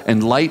world,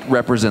 and light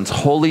represents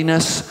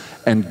holiness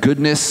and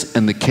goodness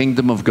and the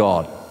kingdom of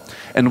God.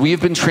 And we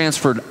have been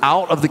transferred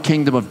out of the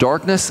kingdom of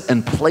darkness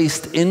and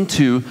placed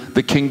into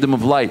the kingdom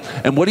of light.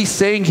 And what he's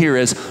saying here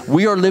is,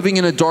 we are living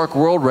in a dark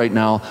world right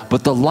now,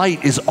 but the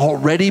light is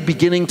already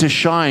beginning to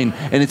shine,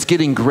 and it's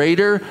getting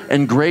greater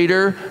and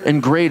greater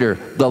and greater.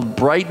 The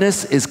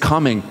brightness is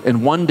coming,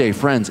 and one day,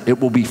 friends, it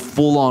will be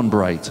full on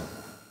bright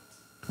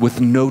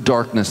with no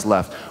darkness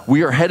left.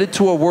 We are headed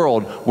to a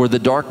world where the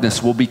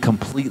darkness will be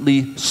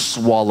completely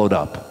swallowed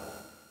up.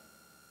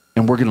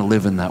 And we're going to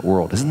live in that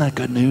world. Isn't that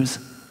good news?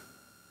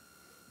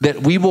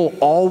 That we will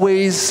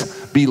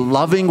always be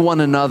loving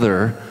one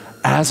another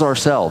as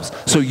ourselves.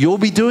 So you'll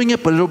be doing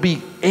it, but it'll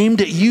be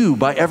aimed at you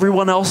by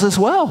everyone else as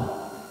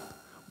well.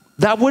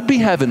 That would be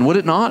heaven, would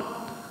it not?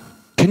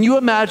 Can you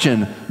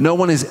imagine no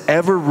one is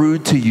ever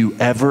rude to you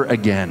ever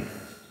again?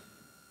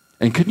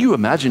 And can you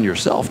imagine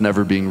yourself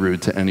never being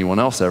rude to anyone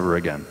else ever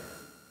again?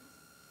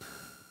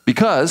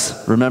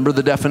 Because, remember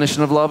the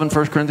definition of love in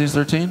 1 Corinthians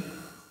 13?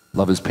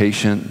 Love is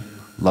patient,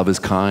 love is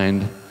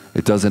kind,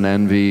 it doesn't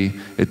envy,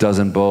 it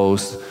doesn't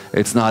boast,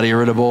 it's not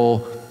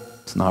irritable,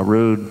 it's not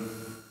rude.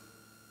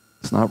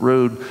 It's not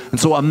rude. And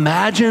so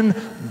imagine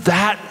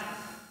that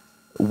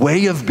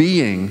way of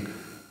being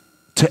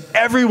to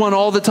everyone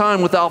all the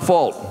time without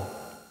fault.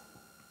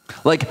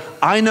 Like,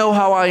 I know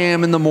how I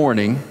am in the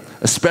morning,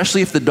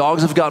 especially if the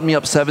dogs have gotten me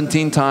up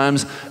 17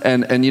 times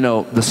and you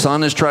know, the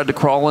son has tried to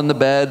crawl in the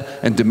bed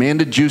and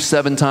demanded juice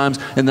 7 times,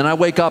 and then I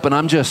wake up and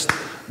I'm just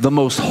the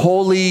most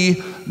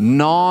holy,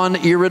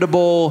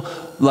 non-irritable,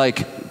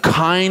 like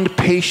kind,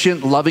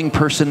 patient, loving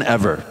person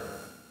ever.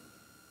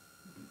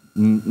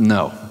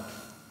 No.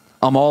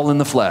 I'm all in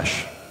the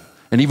flesh.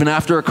 And even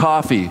after a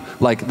coffee,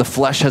 like the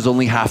flesh has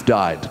only half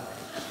died.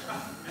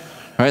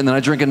 Right? And then I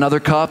drink another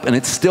cup and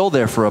it's still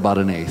there for about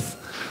an eighth.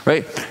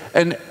 Right?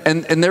 And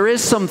there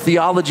is some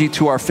theology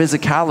to our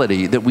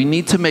physicality that we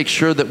need to make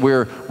sure that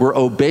we're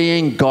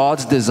obeying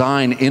God's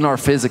design in our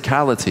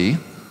physicality,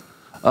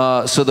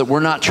 so that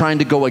we're not trying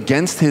to go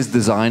against his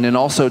design and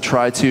also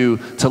try to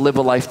live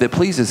a life that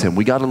pleases him.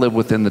 We got to live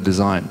within the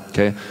design,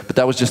 okay? But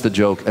that was just a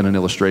joke and an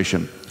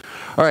illustration.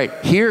 All right,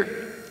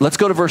 here, let's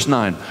go to verse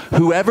 9.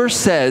 Whoever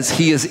says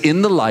he is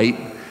in the light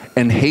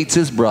and hates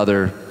his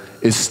brother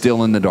is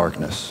still in the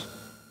darkness.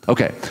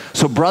 Okay,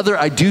 so brother,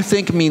 I do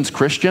think means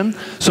Christian.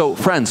 So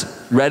friends,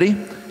 ready?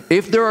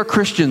 If there are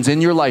Christians in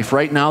your life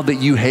right now that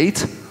you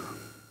hate,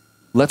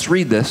 let's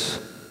read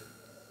this.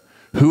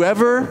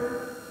 Whoever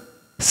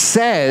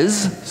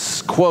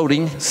says,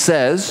 quoting,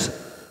 says,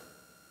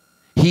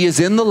 he is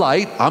in the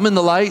light, I'm in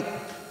the light,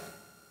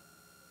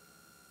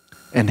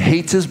 and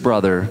hates his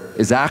brother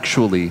is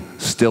actually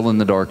still in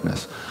the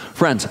darkness.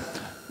 Friends,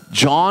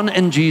 John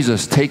and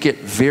Jesus take it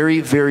very,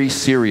 very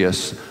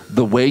serious,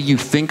 the way you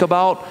think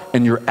about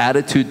and your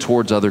attitude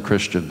towards other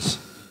Christians.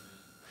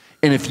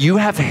 And if you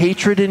have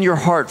hatred in your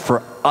heart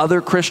for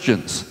other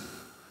Christians,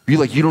 you're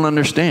like, you don't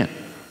understand.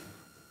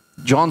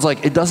 John's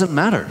like, it doesn't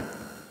matter.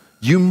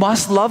 You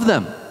must love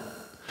them.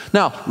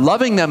 Now,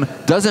 loving them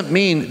doesn't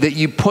mean that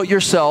you put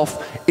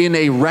yourself in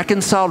a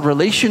reconciled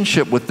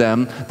relationship with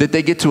them that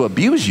they get to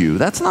abuse you.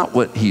 That's not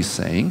what he's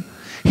saying.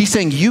 He's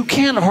saying you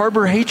can't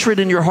harbor hatred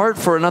in your heart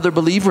for another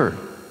believer.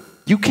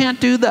 You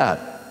can't do that.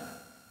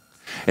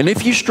 And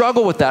if you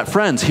struggle with that,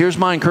 friends, here's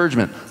my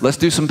encouragement. Let's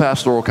do some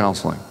pastoral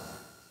counseling.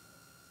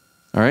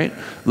 All right?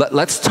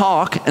 Let's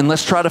talk and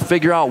let's try to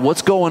figure out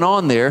what's going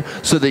on there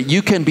so that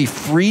you can be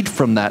freed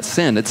from that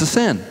sin. It's a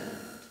sin.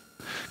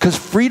 Because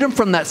freedom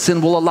from that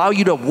sin will allow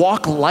you to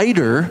walk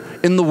lighter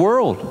in the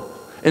world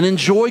and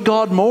enjoy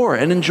God more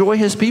and enjoy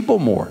his people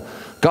more.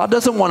 God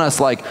doesn't want us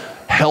like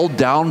held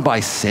down by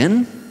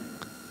sin.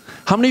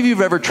 How many of you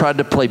have ever tried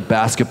to play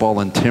basketball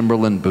in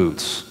Timberland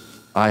boots?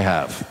 I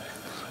have.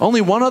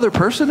 Only one other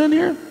person in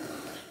here?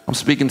 I'm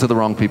speaking to the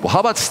wrong people. How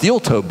about steel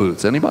toe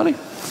boots? Anybody?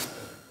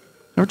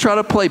 Ever try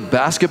to play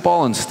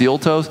basketball in steel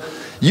toes?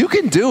 You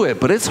can do it,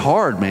 but it's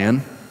hard,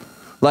 man.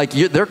 Like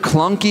they're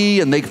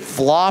clunky and they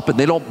flop and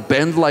they don't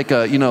bend like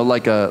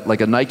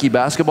a Nike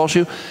basketball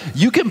shoe.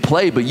 You can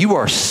play, but you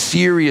are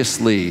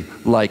seriously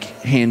like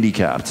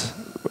handicapped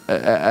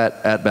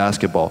at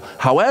basketball.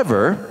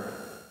 However,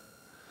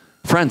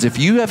 friends, if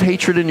you have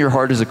hatred in your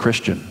heart as a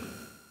Christian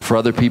for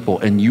other people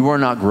and you are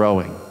not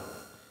growing,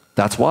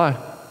 that's why.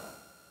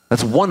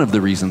 That's one of the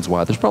reasons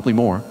why. There's probably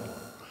more.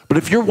 But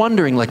if you're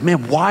wondering, like,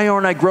 man, why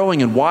aren't I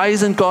growing? And why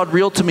isn't God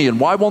real to me? And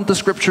why won't the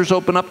scriptures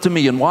open up to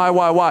me? And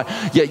why?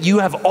 Yet you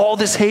have all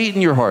this hate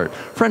in your heart.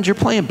 Friends, you're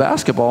playing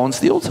basketball in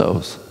steel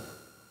toes.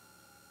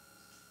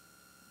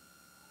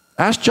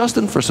 Ask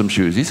Justin for some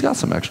shoes. He's got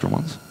some extra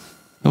ones.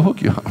 He'll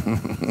hook you up.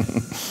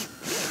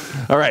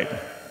 All right.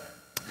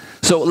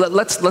 So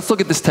let's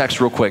look at this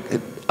text real quick.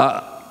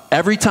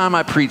 Every time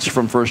I preach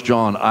from 1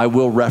 John, I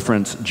will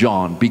reference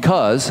John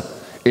because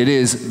it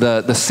is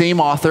the same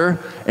author,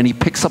 and he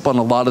picks up on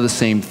a lot of the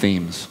same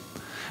themes.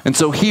 And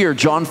so here,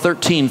 John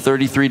 13,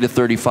 33 to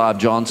 35,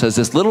 John says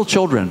this, little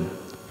children,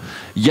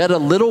 yet a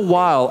little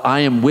while I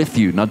am with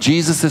you. Now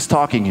Jesus is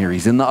talking here.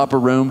 He's in the upper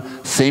room.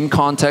 Same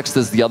context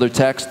as the other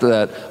text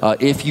that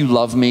if you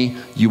love me,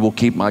 you will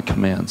keep my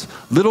commands.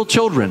 Little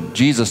children,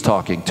 Jesus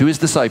talking to his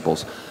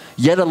disciples,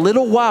 Yet a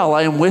little while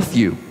I am with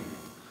you.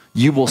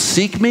 You will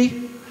seek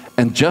me,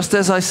 and just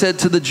as I said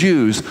to the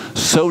Jews,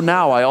 so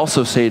now I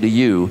also say to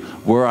you,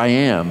 where I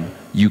am,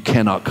 you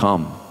cannot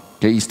come.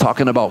 Okay, he's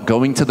talking about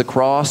going to the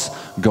cross,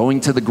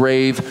 going to the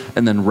grave,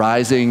 and then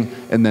rising,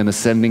 and then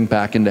ascending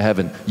back into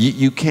heaven.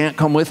 You can't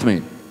come with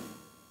me.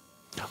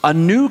 A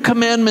new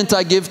commandment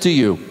I give to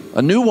you,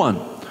 a new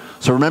one.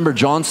 So remember,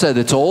 John said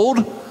it's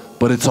old,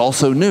 but it's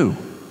also new.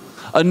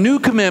 A new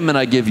commandment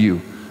I give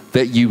you,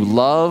 that you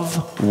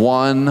love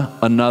one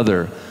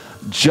another.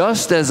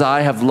 Just as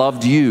I have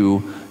loved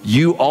you,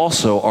 you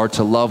also are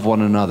to love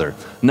one another.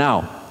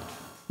 Now,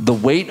 the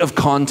weight of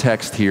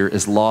context here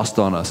is lost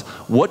on us.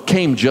 What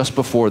came just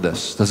before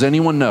this? Does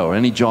anyone know?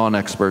 Any John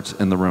experts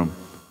in the room?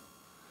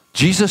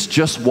 Jesus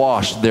just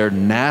washed their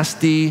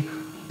nasty,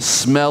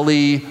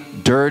 smelly,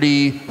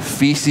 dirty,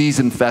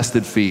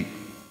 feces-infested feet.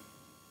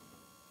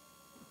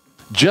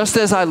 Just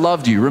as I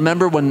loved you.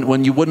 Remember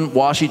when you wouldn't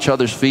wash each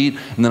other's feet,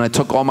 and then I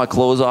took all my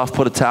clothes off,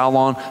 put a towel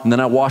on, and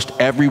then I washed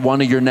every one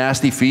of your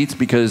nasty feet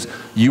because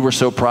you were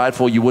so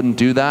prideful you wouldn't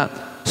do that?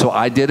 So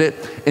I did it.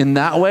 In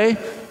that way,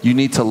 you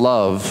need to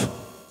love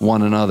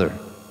one another.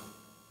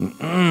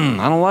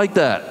 I don't like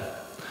that.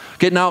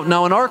 Okay,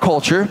 now in our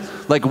culture,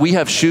 like we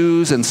have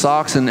shoes and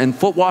socks, and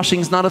foot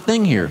washing is not a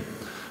thing here.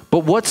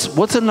 But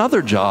what's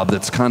another job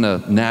that's kind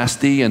of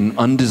nasty and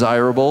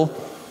undesirable?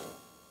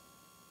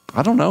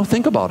 I don't know.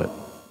 Think about it.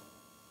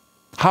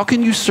 How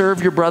can you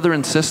serve your brother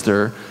and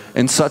sister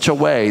in such a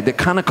way that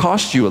kind of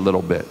costs you a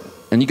little bit?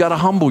 And you got to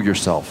humble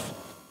yourself.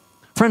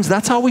 Friends,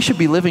 that's how we should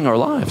be living our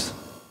lives.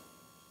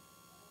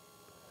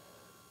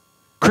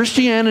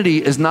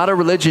 Christianity is not a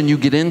religion you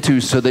get into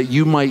so that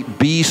you might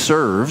be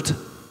served.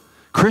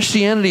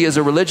 Christianity is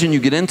a religion you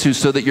get into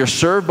so that you're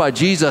served by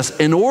Jesus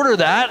in order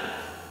that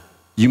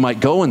you might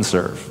go and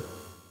serve.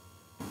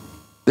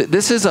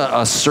 This is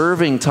a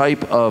serving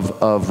type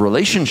of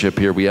relationship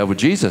here we have with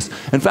Jesus.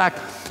 In fact,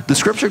 the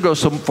scripture goes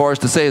so far as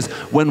to say is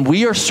when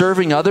we are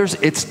serving others,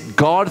 it's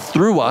God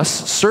through us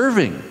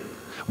serving.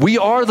 We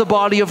are the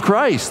body of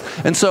Christ.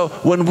 And so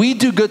when we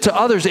do good to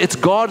others, it's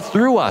God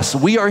through us.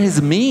 We are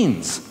his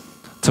means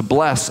to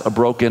bless a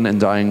broken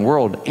and dying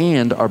world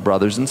and our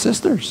brothers and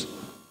sisters.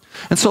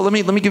 And so let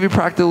me give you a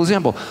practical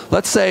example.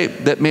 Let's say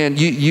that, man,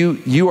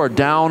 you are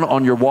down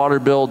on your water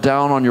bill,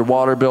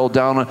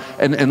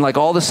 and like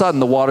all of a sudden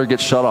the water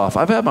gets shut off.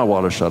 I've had my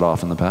water shut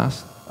off in the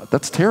past.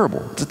 That's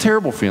terrible. It's a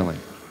terrible feeling,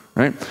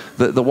 right?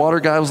 The water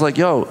guy was like,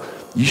 yo,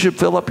 you should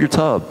fill up your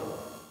tub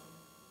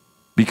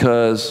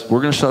because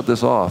we're going to shut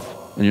this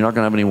off and you're not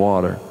going to have any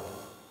water.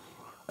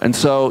 And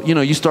so,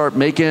 you start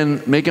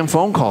making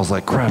phone calls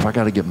like, crap, I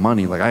got to get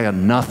money. Like I got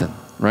nothing,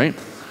 right?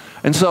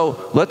 And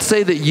so let's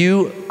say that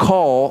you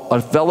call a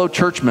fellow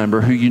church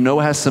member who you know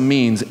has some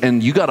means,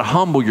 and you got to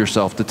humble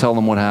yourself to tell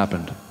them what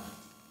happened.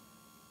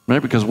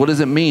 Right? Because what does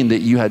it mean that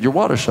you had your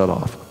water shut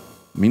off?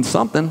 It means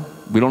something.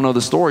 We don't know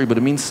the story, but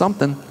it means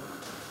something.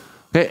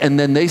 Okay, and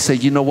then they say,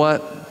 you know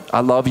what? I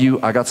love you.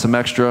 I got some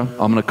extra.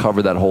 I'm going to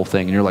cover that whole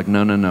thing. And you're like,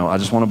 no. I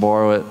just want to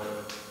borrow it.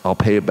 I'll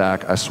pay it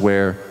back. I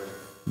swear.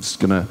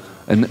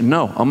 I'm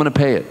going to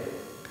pay it.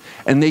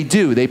 And they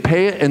do. They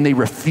pay it and they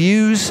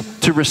refuse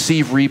to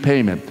receive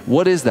repayment.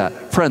 What is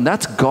that? Friend,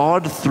 that's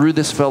God through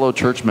this fellow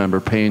church member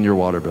paying your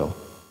water bill.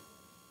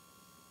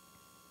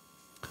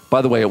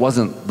 By the way, it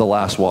wasn't the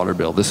last water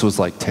bill. This was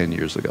like 10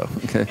 years ago.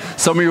 Okay?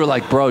 Some of you were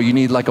like, bro, you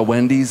need like a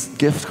Wendy's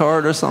gift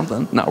card or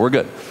something? No, we're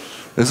good.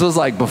 This was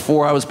like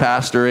before I was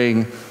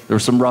pastoring. There were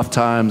some rough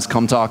times.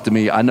 Come talk to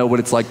me. I know what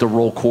it's like to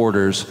roll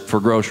quarters for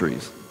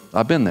groceries.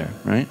 I've been there,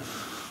 right?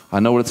 I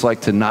know what it's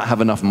like to not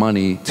have enough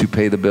money to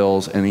pay the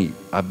bills and eat.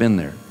 I've been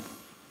there.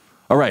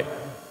 All right.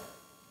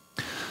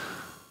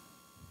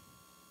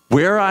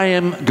 Where I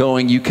am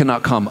going, you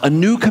cannot come. A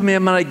new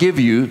commandment I give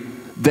you,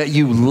 that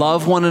you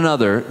love one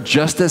another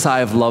just as I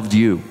have loved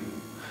you.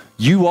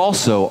 You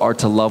also are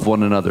to love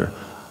one another.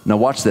 Now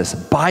watch this.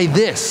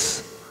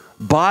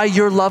 By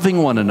your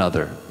loving one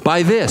another,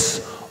 by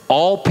this,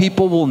 all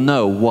people will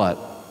know what?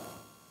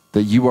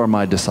 That you are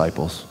my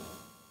disciples.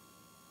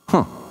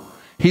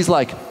 He's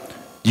like,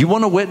 you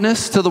want to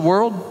witness to the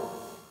world?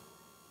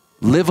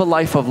 Live a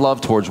life of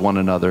love towards one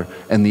another,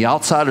 and the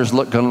outsiders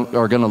are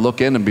going to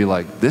look in and be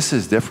like, this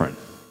is different.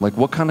 Like,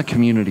 what kind of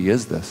community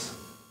is this?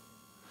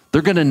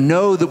 They're going to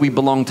know that we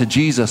belong to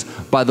Jesus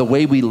by the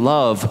way we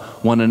love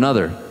one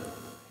another.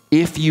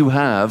 If you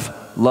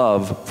have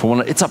love for one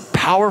another, it's a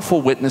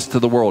powerful witness to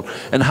the world.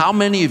 And how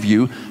many of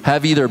you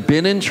have either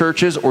been in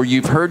churches or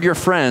you've heard your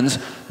friends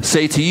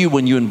say to you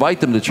when you invite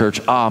them to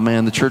church,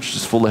 man, the church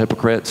is full of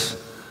hypocrites.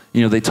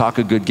 They talk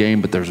a good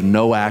game, but there's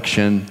no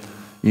action.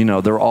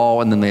 They're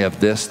all, and then they have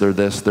this, they're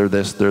this, they're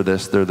this, they're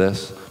this, they're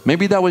this.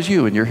 Maybe that was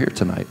you and you're here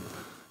tonight.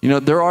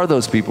 There are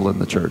those people in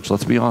the church,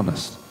 let's be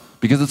honest,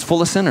 because it's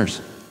full of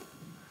sinners.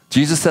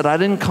 Jesus said, I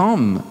didn't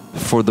come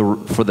for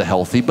the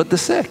healthy, but the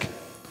sick.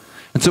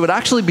 And so it'd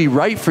actually be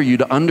right for you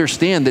to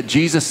understand that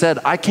Jesus said,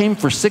 I came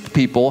for sick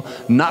people,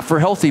 not for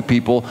healthy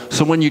people.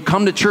 So when you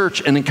come to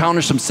church and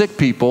encounter some sick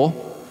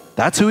people,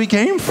 that's who he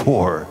came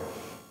for.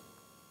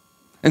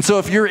 And so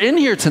if you're in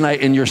here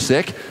tonight and you're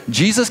sick,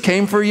 Jesus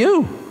came for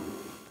you.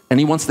 And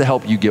he wants to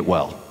help you get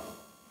well.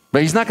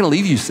 But he's not going to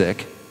leave you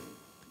sick.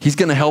 He's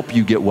going to help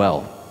you get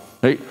well.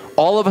 Right?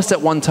 All of us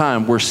at one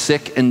time were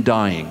sick and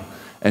dying.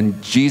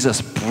 And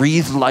Jesus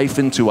breathed life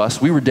into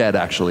us. We were dead,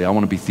 actually. I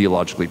want to be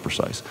theologically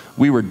precise.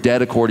 We were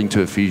dead according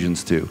to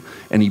Ephesians 2.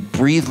 And he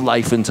breathed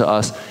life into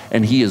us,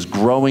 and he is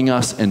growing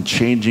us and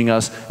changing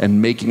us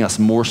and making us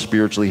more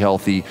spiritually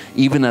healthy,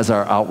 even as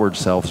our outward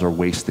selves are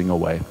wasting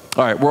away.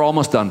 All right, we're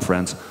almost done,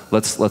 friends.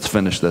 Let's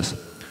finish this.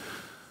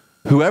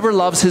 Whoever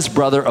loves his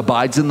brother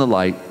abides in the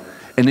light,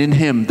 and in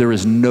him there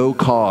is no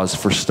cause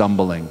for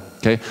stumbling.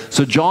 Okay?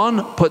 So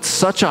John puts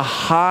such a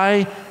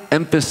high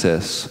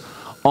emphasis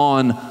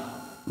on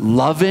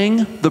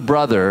loving the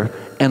brother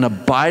and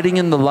abiding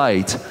in the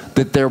light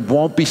that there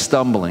won't be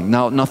stumbling.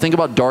 Now think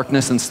about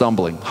darkness and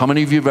stumbling. How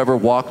many of you have ever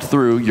walked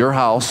through your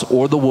house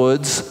or the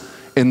woods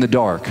in the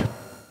dark?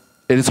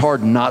 It is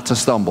hard not to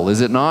stumble,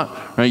 is it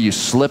not? Right? You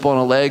slip on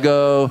a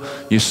Lego,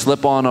 you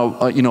slip on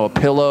a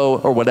pillow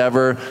or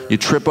whatever, you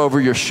trip over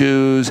your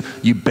shoes,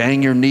 you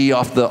bang your knee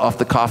off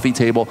the coffee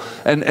table.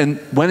 And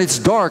when it's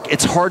dark,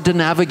 it's hard to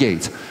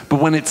navigate. But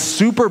when it's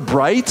super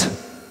bright,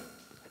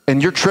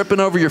 and you're tripping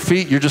over your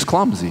feet, you're just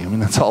clumsy. I mean,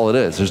 that's all it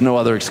is. There's no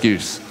other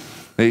excuse.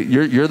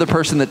 You're the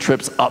person that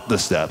trips up the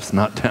steps,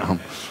 not down.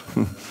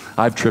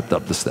 I've tripped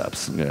up the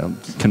steps,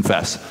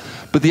 confess.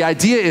 But the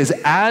idea is,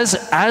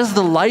 as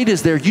the light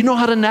is there, you know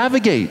how to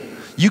navigate.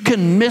 You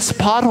can miss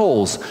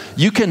potholes.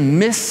 You can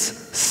miss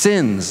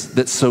sins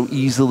that so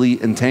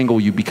easily entangle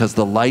you because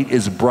the light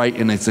is bright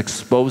and it's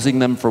exposing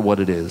them for what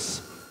it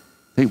is.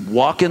 Hey,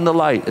 walk in the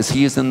light as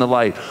he is in the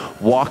light.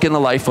 Walk in a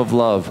life of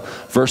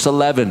love. Verse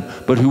 11,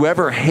 but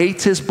whoever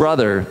hates his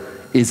brother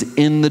is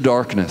in the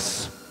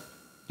darkness.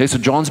 Okay, so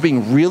John's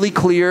being really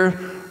clear,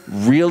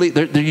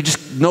 you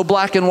just no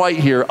black and white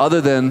here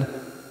other than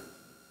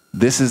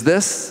this is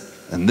this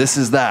and this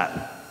is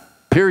that.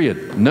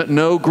 Period.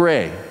 No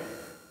gray.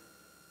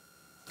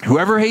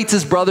 Whoever hates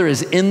his brother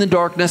is in the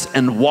darkness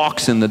and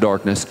walks in the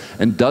darkness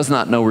and does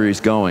not know where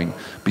he's going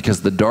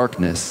because the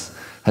darkness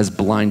has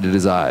blinded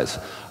his eyes.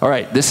 All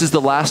right, this is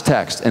the last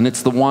text, and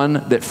it's the one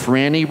that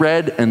Franny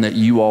read and that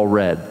you all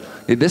read.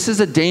 This is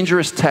a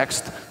dangerous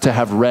text to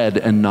have read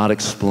and not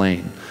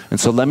explain. And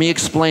so let me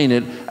explain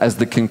it as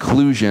the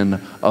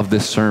conclusion of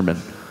this sermon.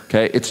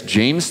 Okay, it's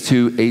James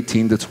 2,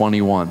 18 to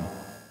 21.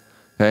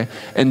 Okay,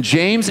 and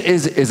James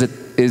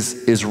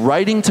is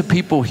writing to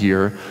people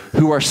here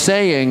who are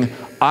saying,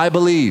 I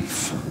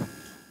believe.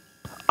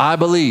 I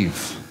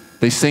believe.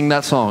 They sing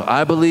that song,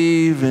 I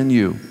believe in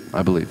you.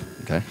 I believe.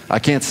 Okay, I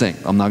can't sing.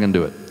 I'm not going to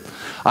do it.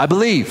 I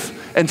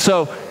believe. And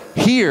so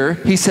here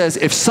he says,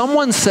 if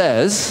someone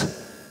says,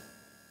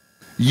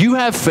 you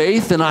have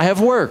faith and I have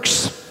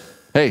works.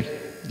 Hey,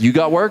 you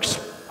got works?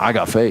 I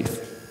got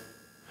faith.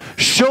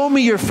 Show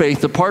me your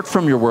faith apart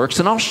from your works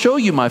and I'll show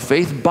you my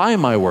faith by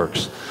my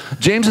works.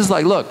 James is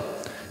like, look,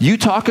 you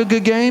talk a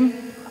good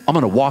game, I'm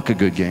going to walk a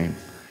good game.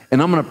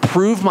 And I'm going to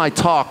prove my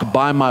talk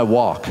by my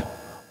walk.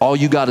 All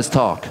you got is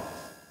talk.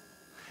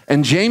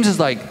 And James is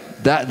like,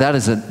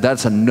 that's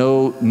a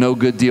no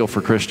good deal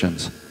for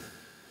Christians.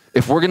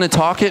 If we're going to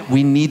talk it,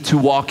 we need to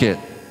walk it.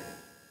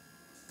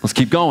 Let's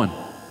keep going.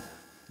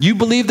 You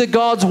believe that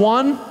God's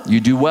one? You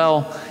do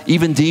well.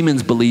 Even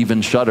demons believe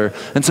and shudder.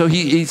 And so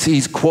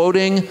he's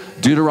quoting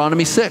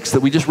Deuteronomy 6 that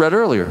we just read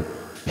earlier.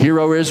 Hear,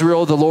 O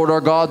Israel, the Lord our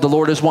God, the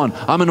Lord is one.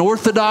 I'm an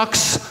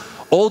Orthodox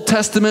Old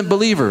Testament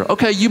believer.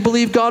 Okay, you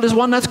believe God is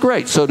one? That's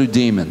great. So do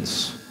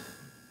demons.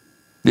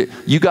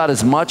 You got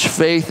as much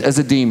faith as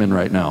a demon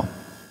right now.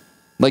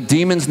 Like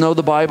demons know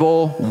the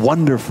Bible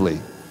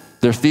wonderfully.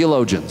 They're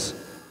theologians.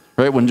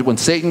 Right? When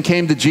Satan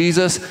came to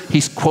Jesus,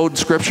 he quoted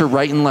scripture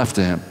right and left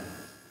to him.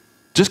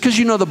 Just because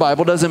you know the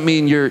Bible doesn't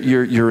mean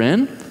you're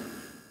in.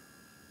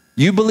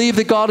 You believe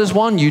that God is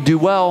one, you do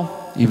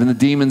well. Even the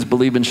demons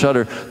believe and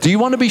shudder. Do you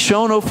want to be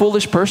shown, O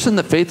foolish person,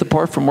 that faith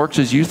apart from works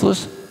is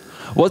useless?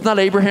 Was not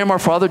Abraham our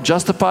father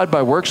justified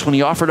by works when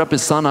he offered up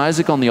his son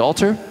Isaac on the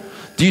altar?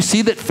 Do you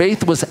see that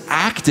faith was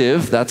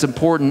active, that's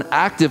important,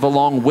 active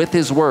along with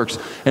his works,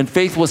 and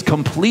faith was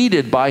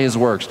completed by his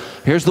works?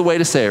 Here's the way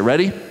to say it.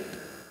 Ready?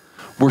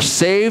 We're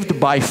saved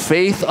by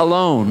faith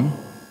alone,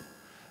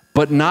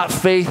 but not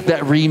faith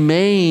that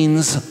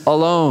remains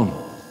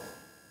alone.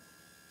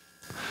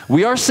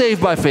 We are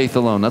saved by faith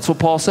alone. That's what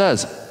Paul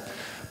says.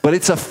 But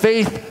it's a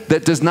faith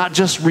that does not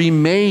just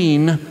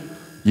remain,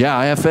 yeah,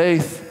 I have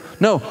faith.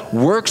 No,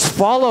 works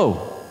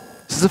follow.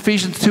 This is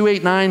Ephesians 2,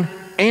 8, 9,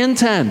 and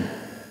 10.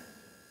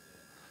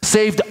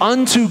 Saved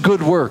unto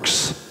good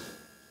works.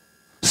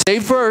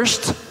 Saved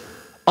first,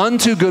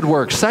 unto good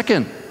works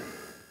second.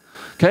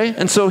 Okay,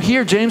 and so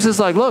here James is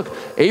like, look,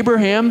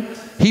 Abraham,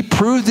 he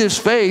proved his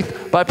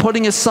faith by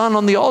putting his son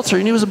on the altar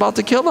and he was about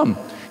to kill him.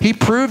 He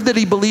proved that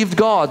he believed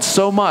God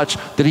so much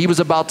that he was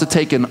about to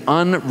take an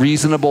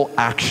unreasonable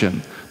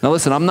action. Now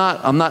listen, I'm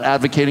not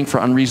advocating for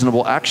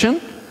unreasonable action,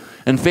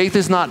 and faith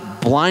is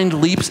not blind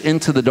leaps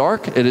into the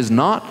dark. It is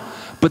not.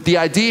 But the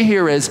idea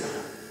here is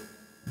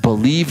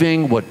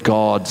believing what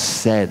God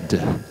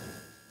said.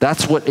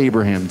 That's what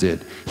Abraham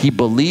did. He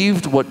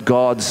believed what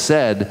God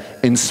said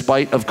in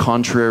spite of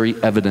contrary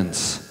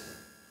evidence.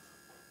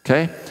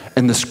 Okay?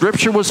 And the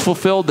scripture was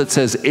fulfilled that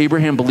says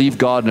Abraham believed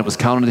God and it was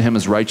counted to him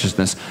as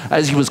righteousness,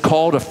 as he was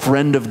called a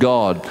friend of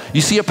God.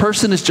 You see, a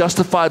person is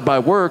justified by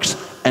works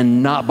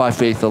and not by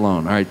faith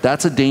alone. All right,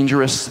 that's a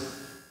dangerous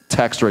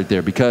text right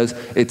there because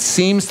it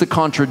seems to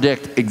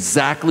contradict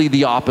exactly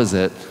the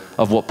opposite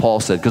of what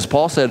Paul said. Because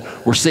Paul said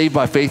we're saved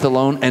by faith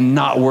alone and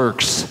not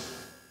works.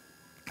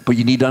 But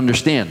you need to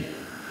understand,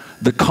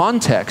 the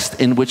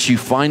context in which you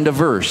find a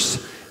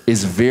verse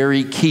is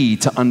very key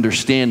to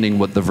understanding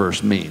what the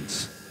verse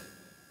means.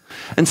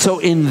 And so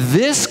in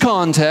this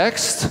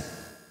context,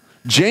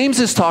 James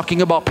is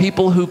talking about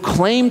people who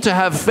claim to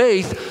have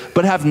faith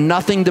but have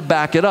nothing to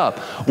back it up.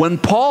 When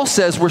Paul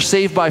says we're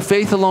saved by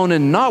faith alone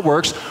and not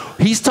works,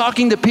 he's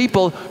talking to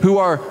people who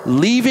are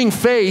leaving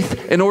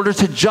faith in order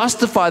to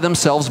justify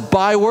themselves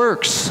by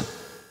works.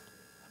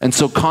 And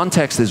so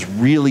context is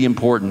really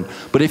important.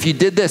 But if you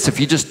did this, if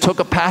you just took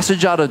a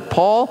passage out of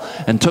Paul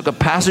and took a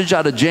passage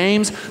out of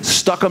James,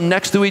 stuck them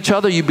next to each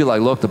other, you'd be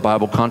like, look, the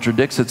Bible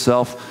contradicts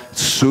itself.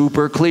 It's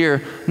super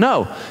clear.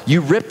 No,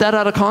 you rip that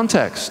out of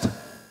context.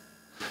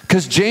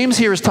 Because James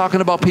here is talking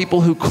about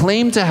people who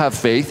claim to have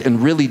faith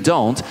and really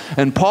don't.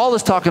 And Paul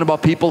is talking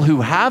about people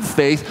who have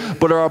faith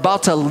but are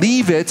about to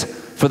leave it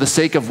for the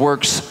sake of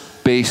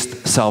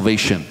works-based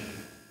salvation.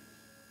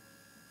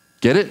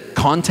 Get it?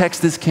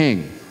 Context is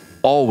king.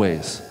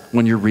 Always,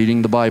 when you're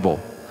reading the Bible.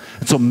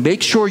 And so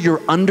make sure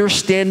you're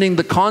understanding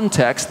the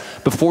context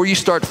before you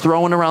start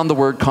throwing around the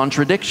word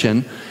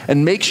contradiction,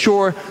 and make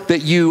sure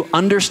that you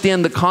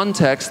understand the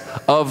context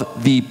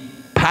of the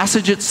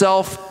passage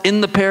itself,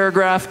 in the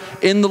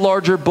paragraph, in the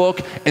larger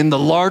book, in the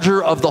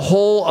larger of the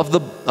whole of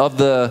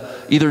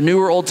the either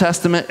New or Old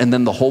Testament, and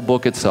then the whole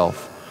book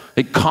itself.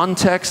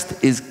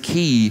 Context is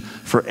key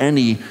for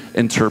any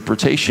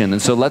interpretation.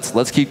 And so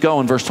let's keep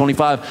going. Verse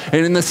 25.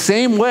 And in the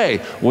same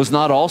way, was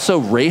not also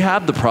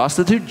Rahab the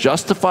prostitute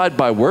justified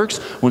by works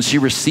when she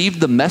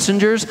received the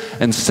messengers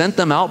and sent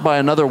them out by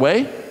another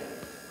way?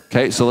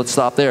 Okay, so let's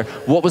stop there.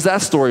 What was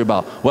that story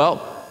about?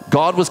 Well,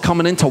 God was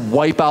coming in to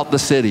wipe out the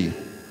city.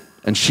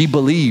 And she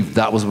believed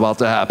that was about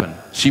to happen.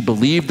 She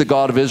believed the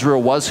God of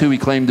Israel was who he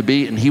claimed to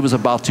be, and he was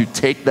about to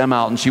take them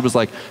out. And she was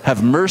like,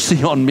 have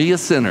mercy on me, a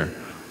sinner.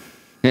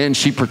 And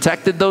she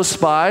protected those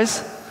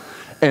spies,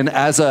 and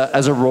as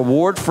a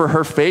reward for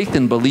her faith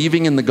in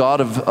believing in the God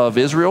of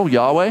Israel,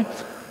 Yahweh,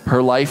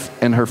 her life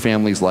and her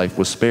family's life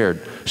was spared.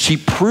 She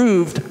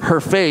proved her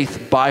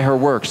faith by her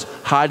works,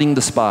 hiding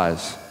the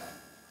spies.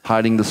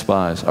 Hiding the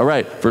spies. All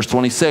right, verse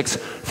 26.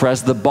 For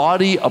as the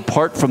body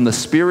apart from the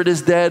spirit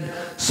is dead,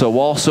 so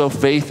also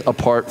faith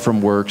apart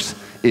from works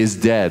is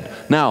dead.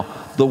 Now,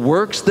 the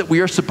works that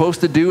we are supposed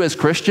to do as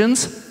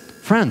Christians,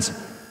 friends,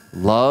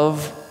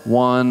 love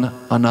one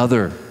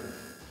another.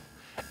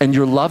 And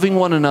your loving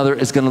one another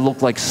is going to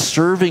look like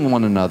serving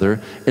one another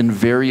in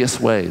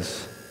various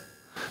ways.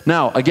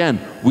 Now,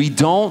 again, we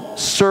don't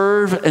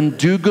serve and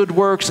do good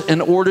works in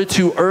order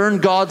to earn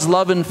God's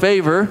love and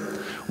favor.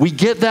 We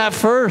get that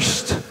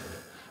first.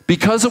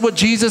 Because of what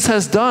Jesus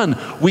has done,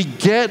 we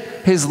get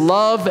his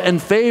love and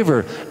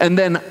favor. And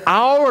then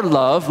our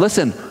love,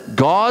 listen,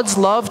 God's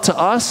love to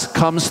us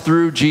comes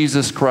through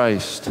Jesus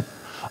Christ.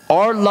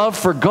 Our love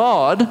for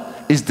God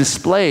is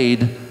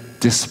displayed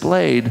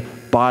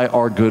by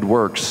our good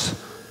works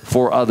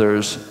for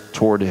others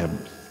toward him.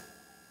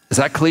 Is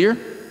that clear?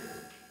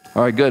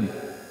 All right, good.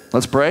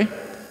 Let's pray.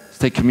 Let's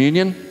take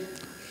communion.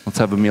 Let's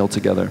have a meal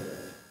together.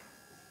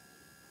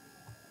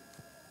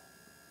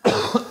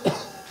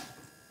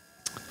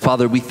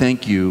 Father, we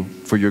thank you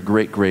for your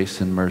great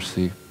grace and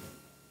mercy.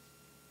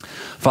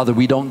 Father,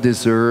 we don't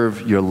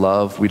deserve your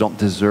love. We don't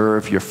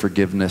deserve your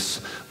forgiveness.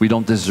 We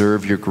don't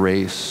deserve your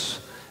grace.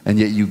 And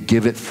yet you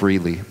give it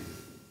freely.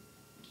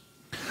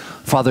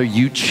 Father,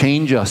 you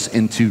change us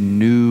into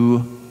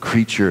new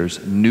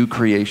creatures, new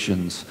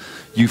creations.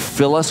 You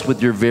fill us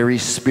with your very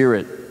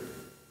spirit.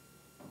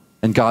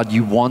 And God,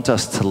 you want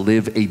us to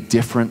live a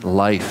different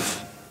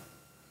life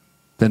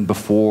than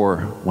before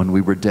when we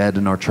were dead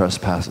in our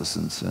trespasses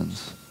and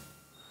sins.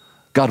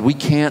 God, we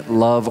can't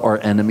love our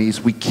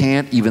enemies. We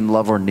can't even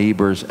love our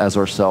neighbors as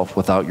ourselves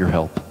without your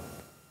help.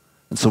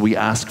 And so we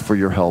ask for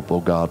your help, oh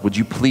God. Would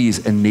you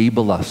please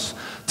enable us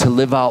to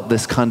live out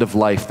this kind of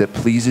life that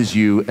pleases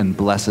you and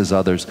blesses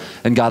others?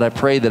 And God, I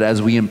pray that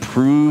as we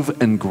improve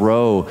and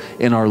grow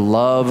in our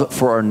love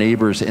for our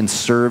neighbors and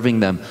serving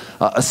them,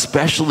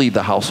 especially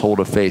the household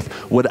of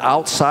faith, would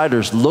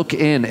outsiders look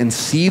in and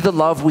see the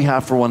love we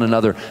have for one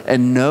another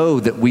and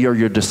know that we are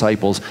your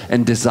disciples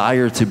and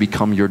desire to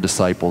become your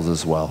disciples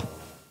as well.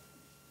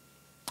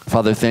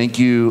 Father, thank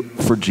you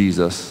for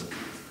Jesus.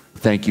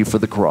 Thank you for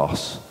the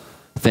cross.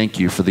 Thank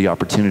you for the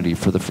opportunity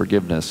for the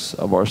forgiveness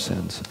of our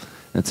sins.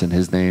 It's in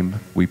his name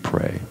we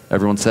pray.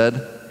 Everyone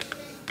said,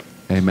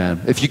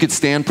 amen. If you could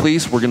stand,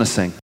 please, we're going to sing.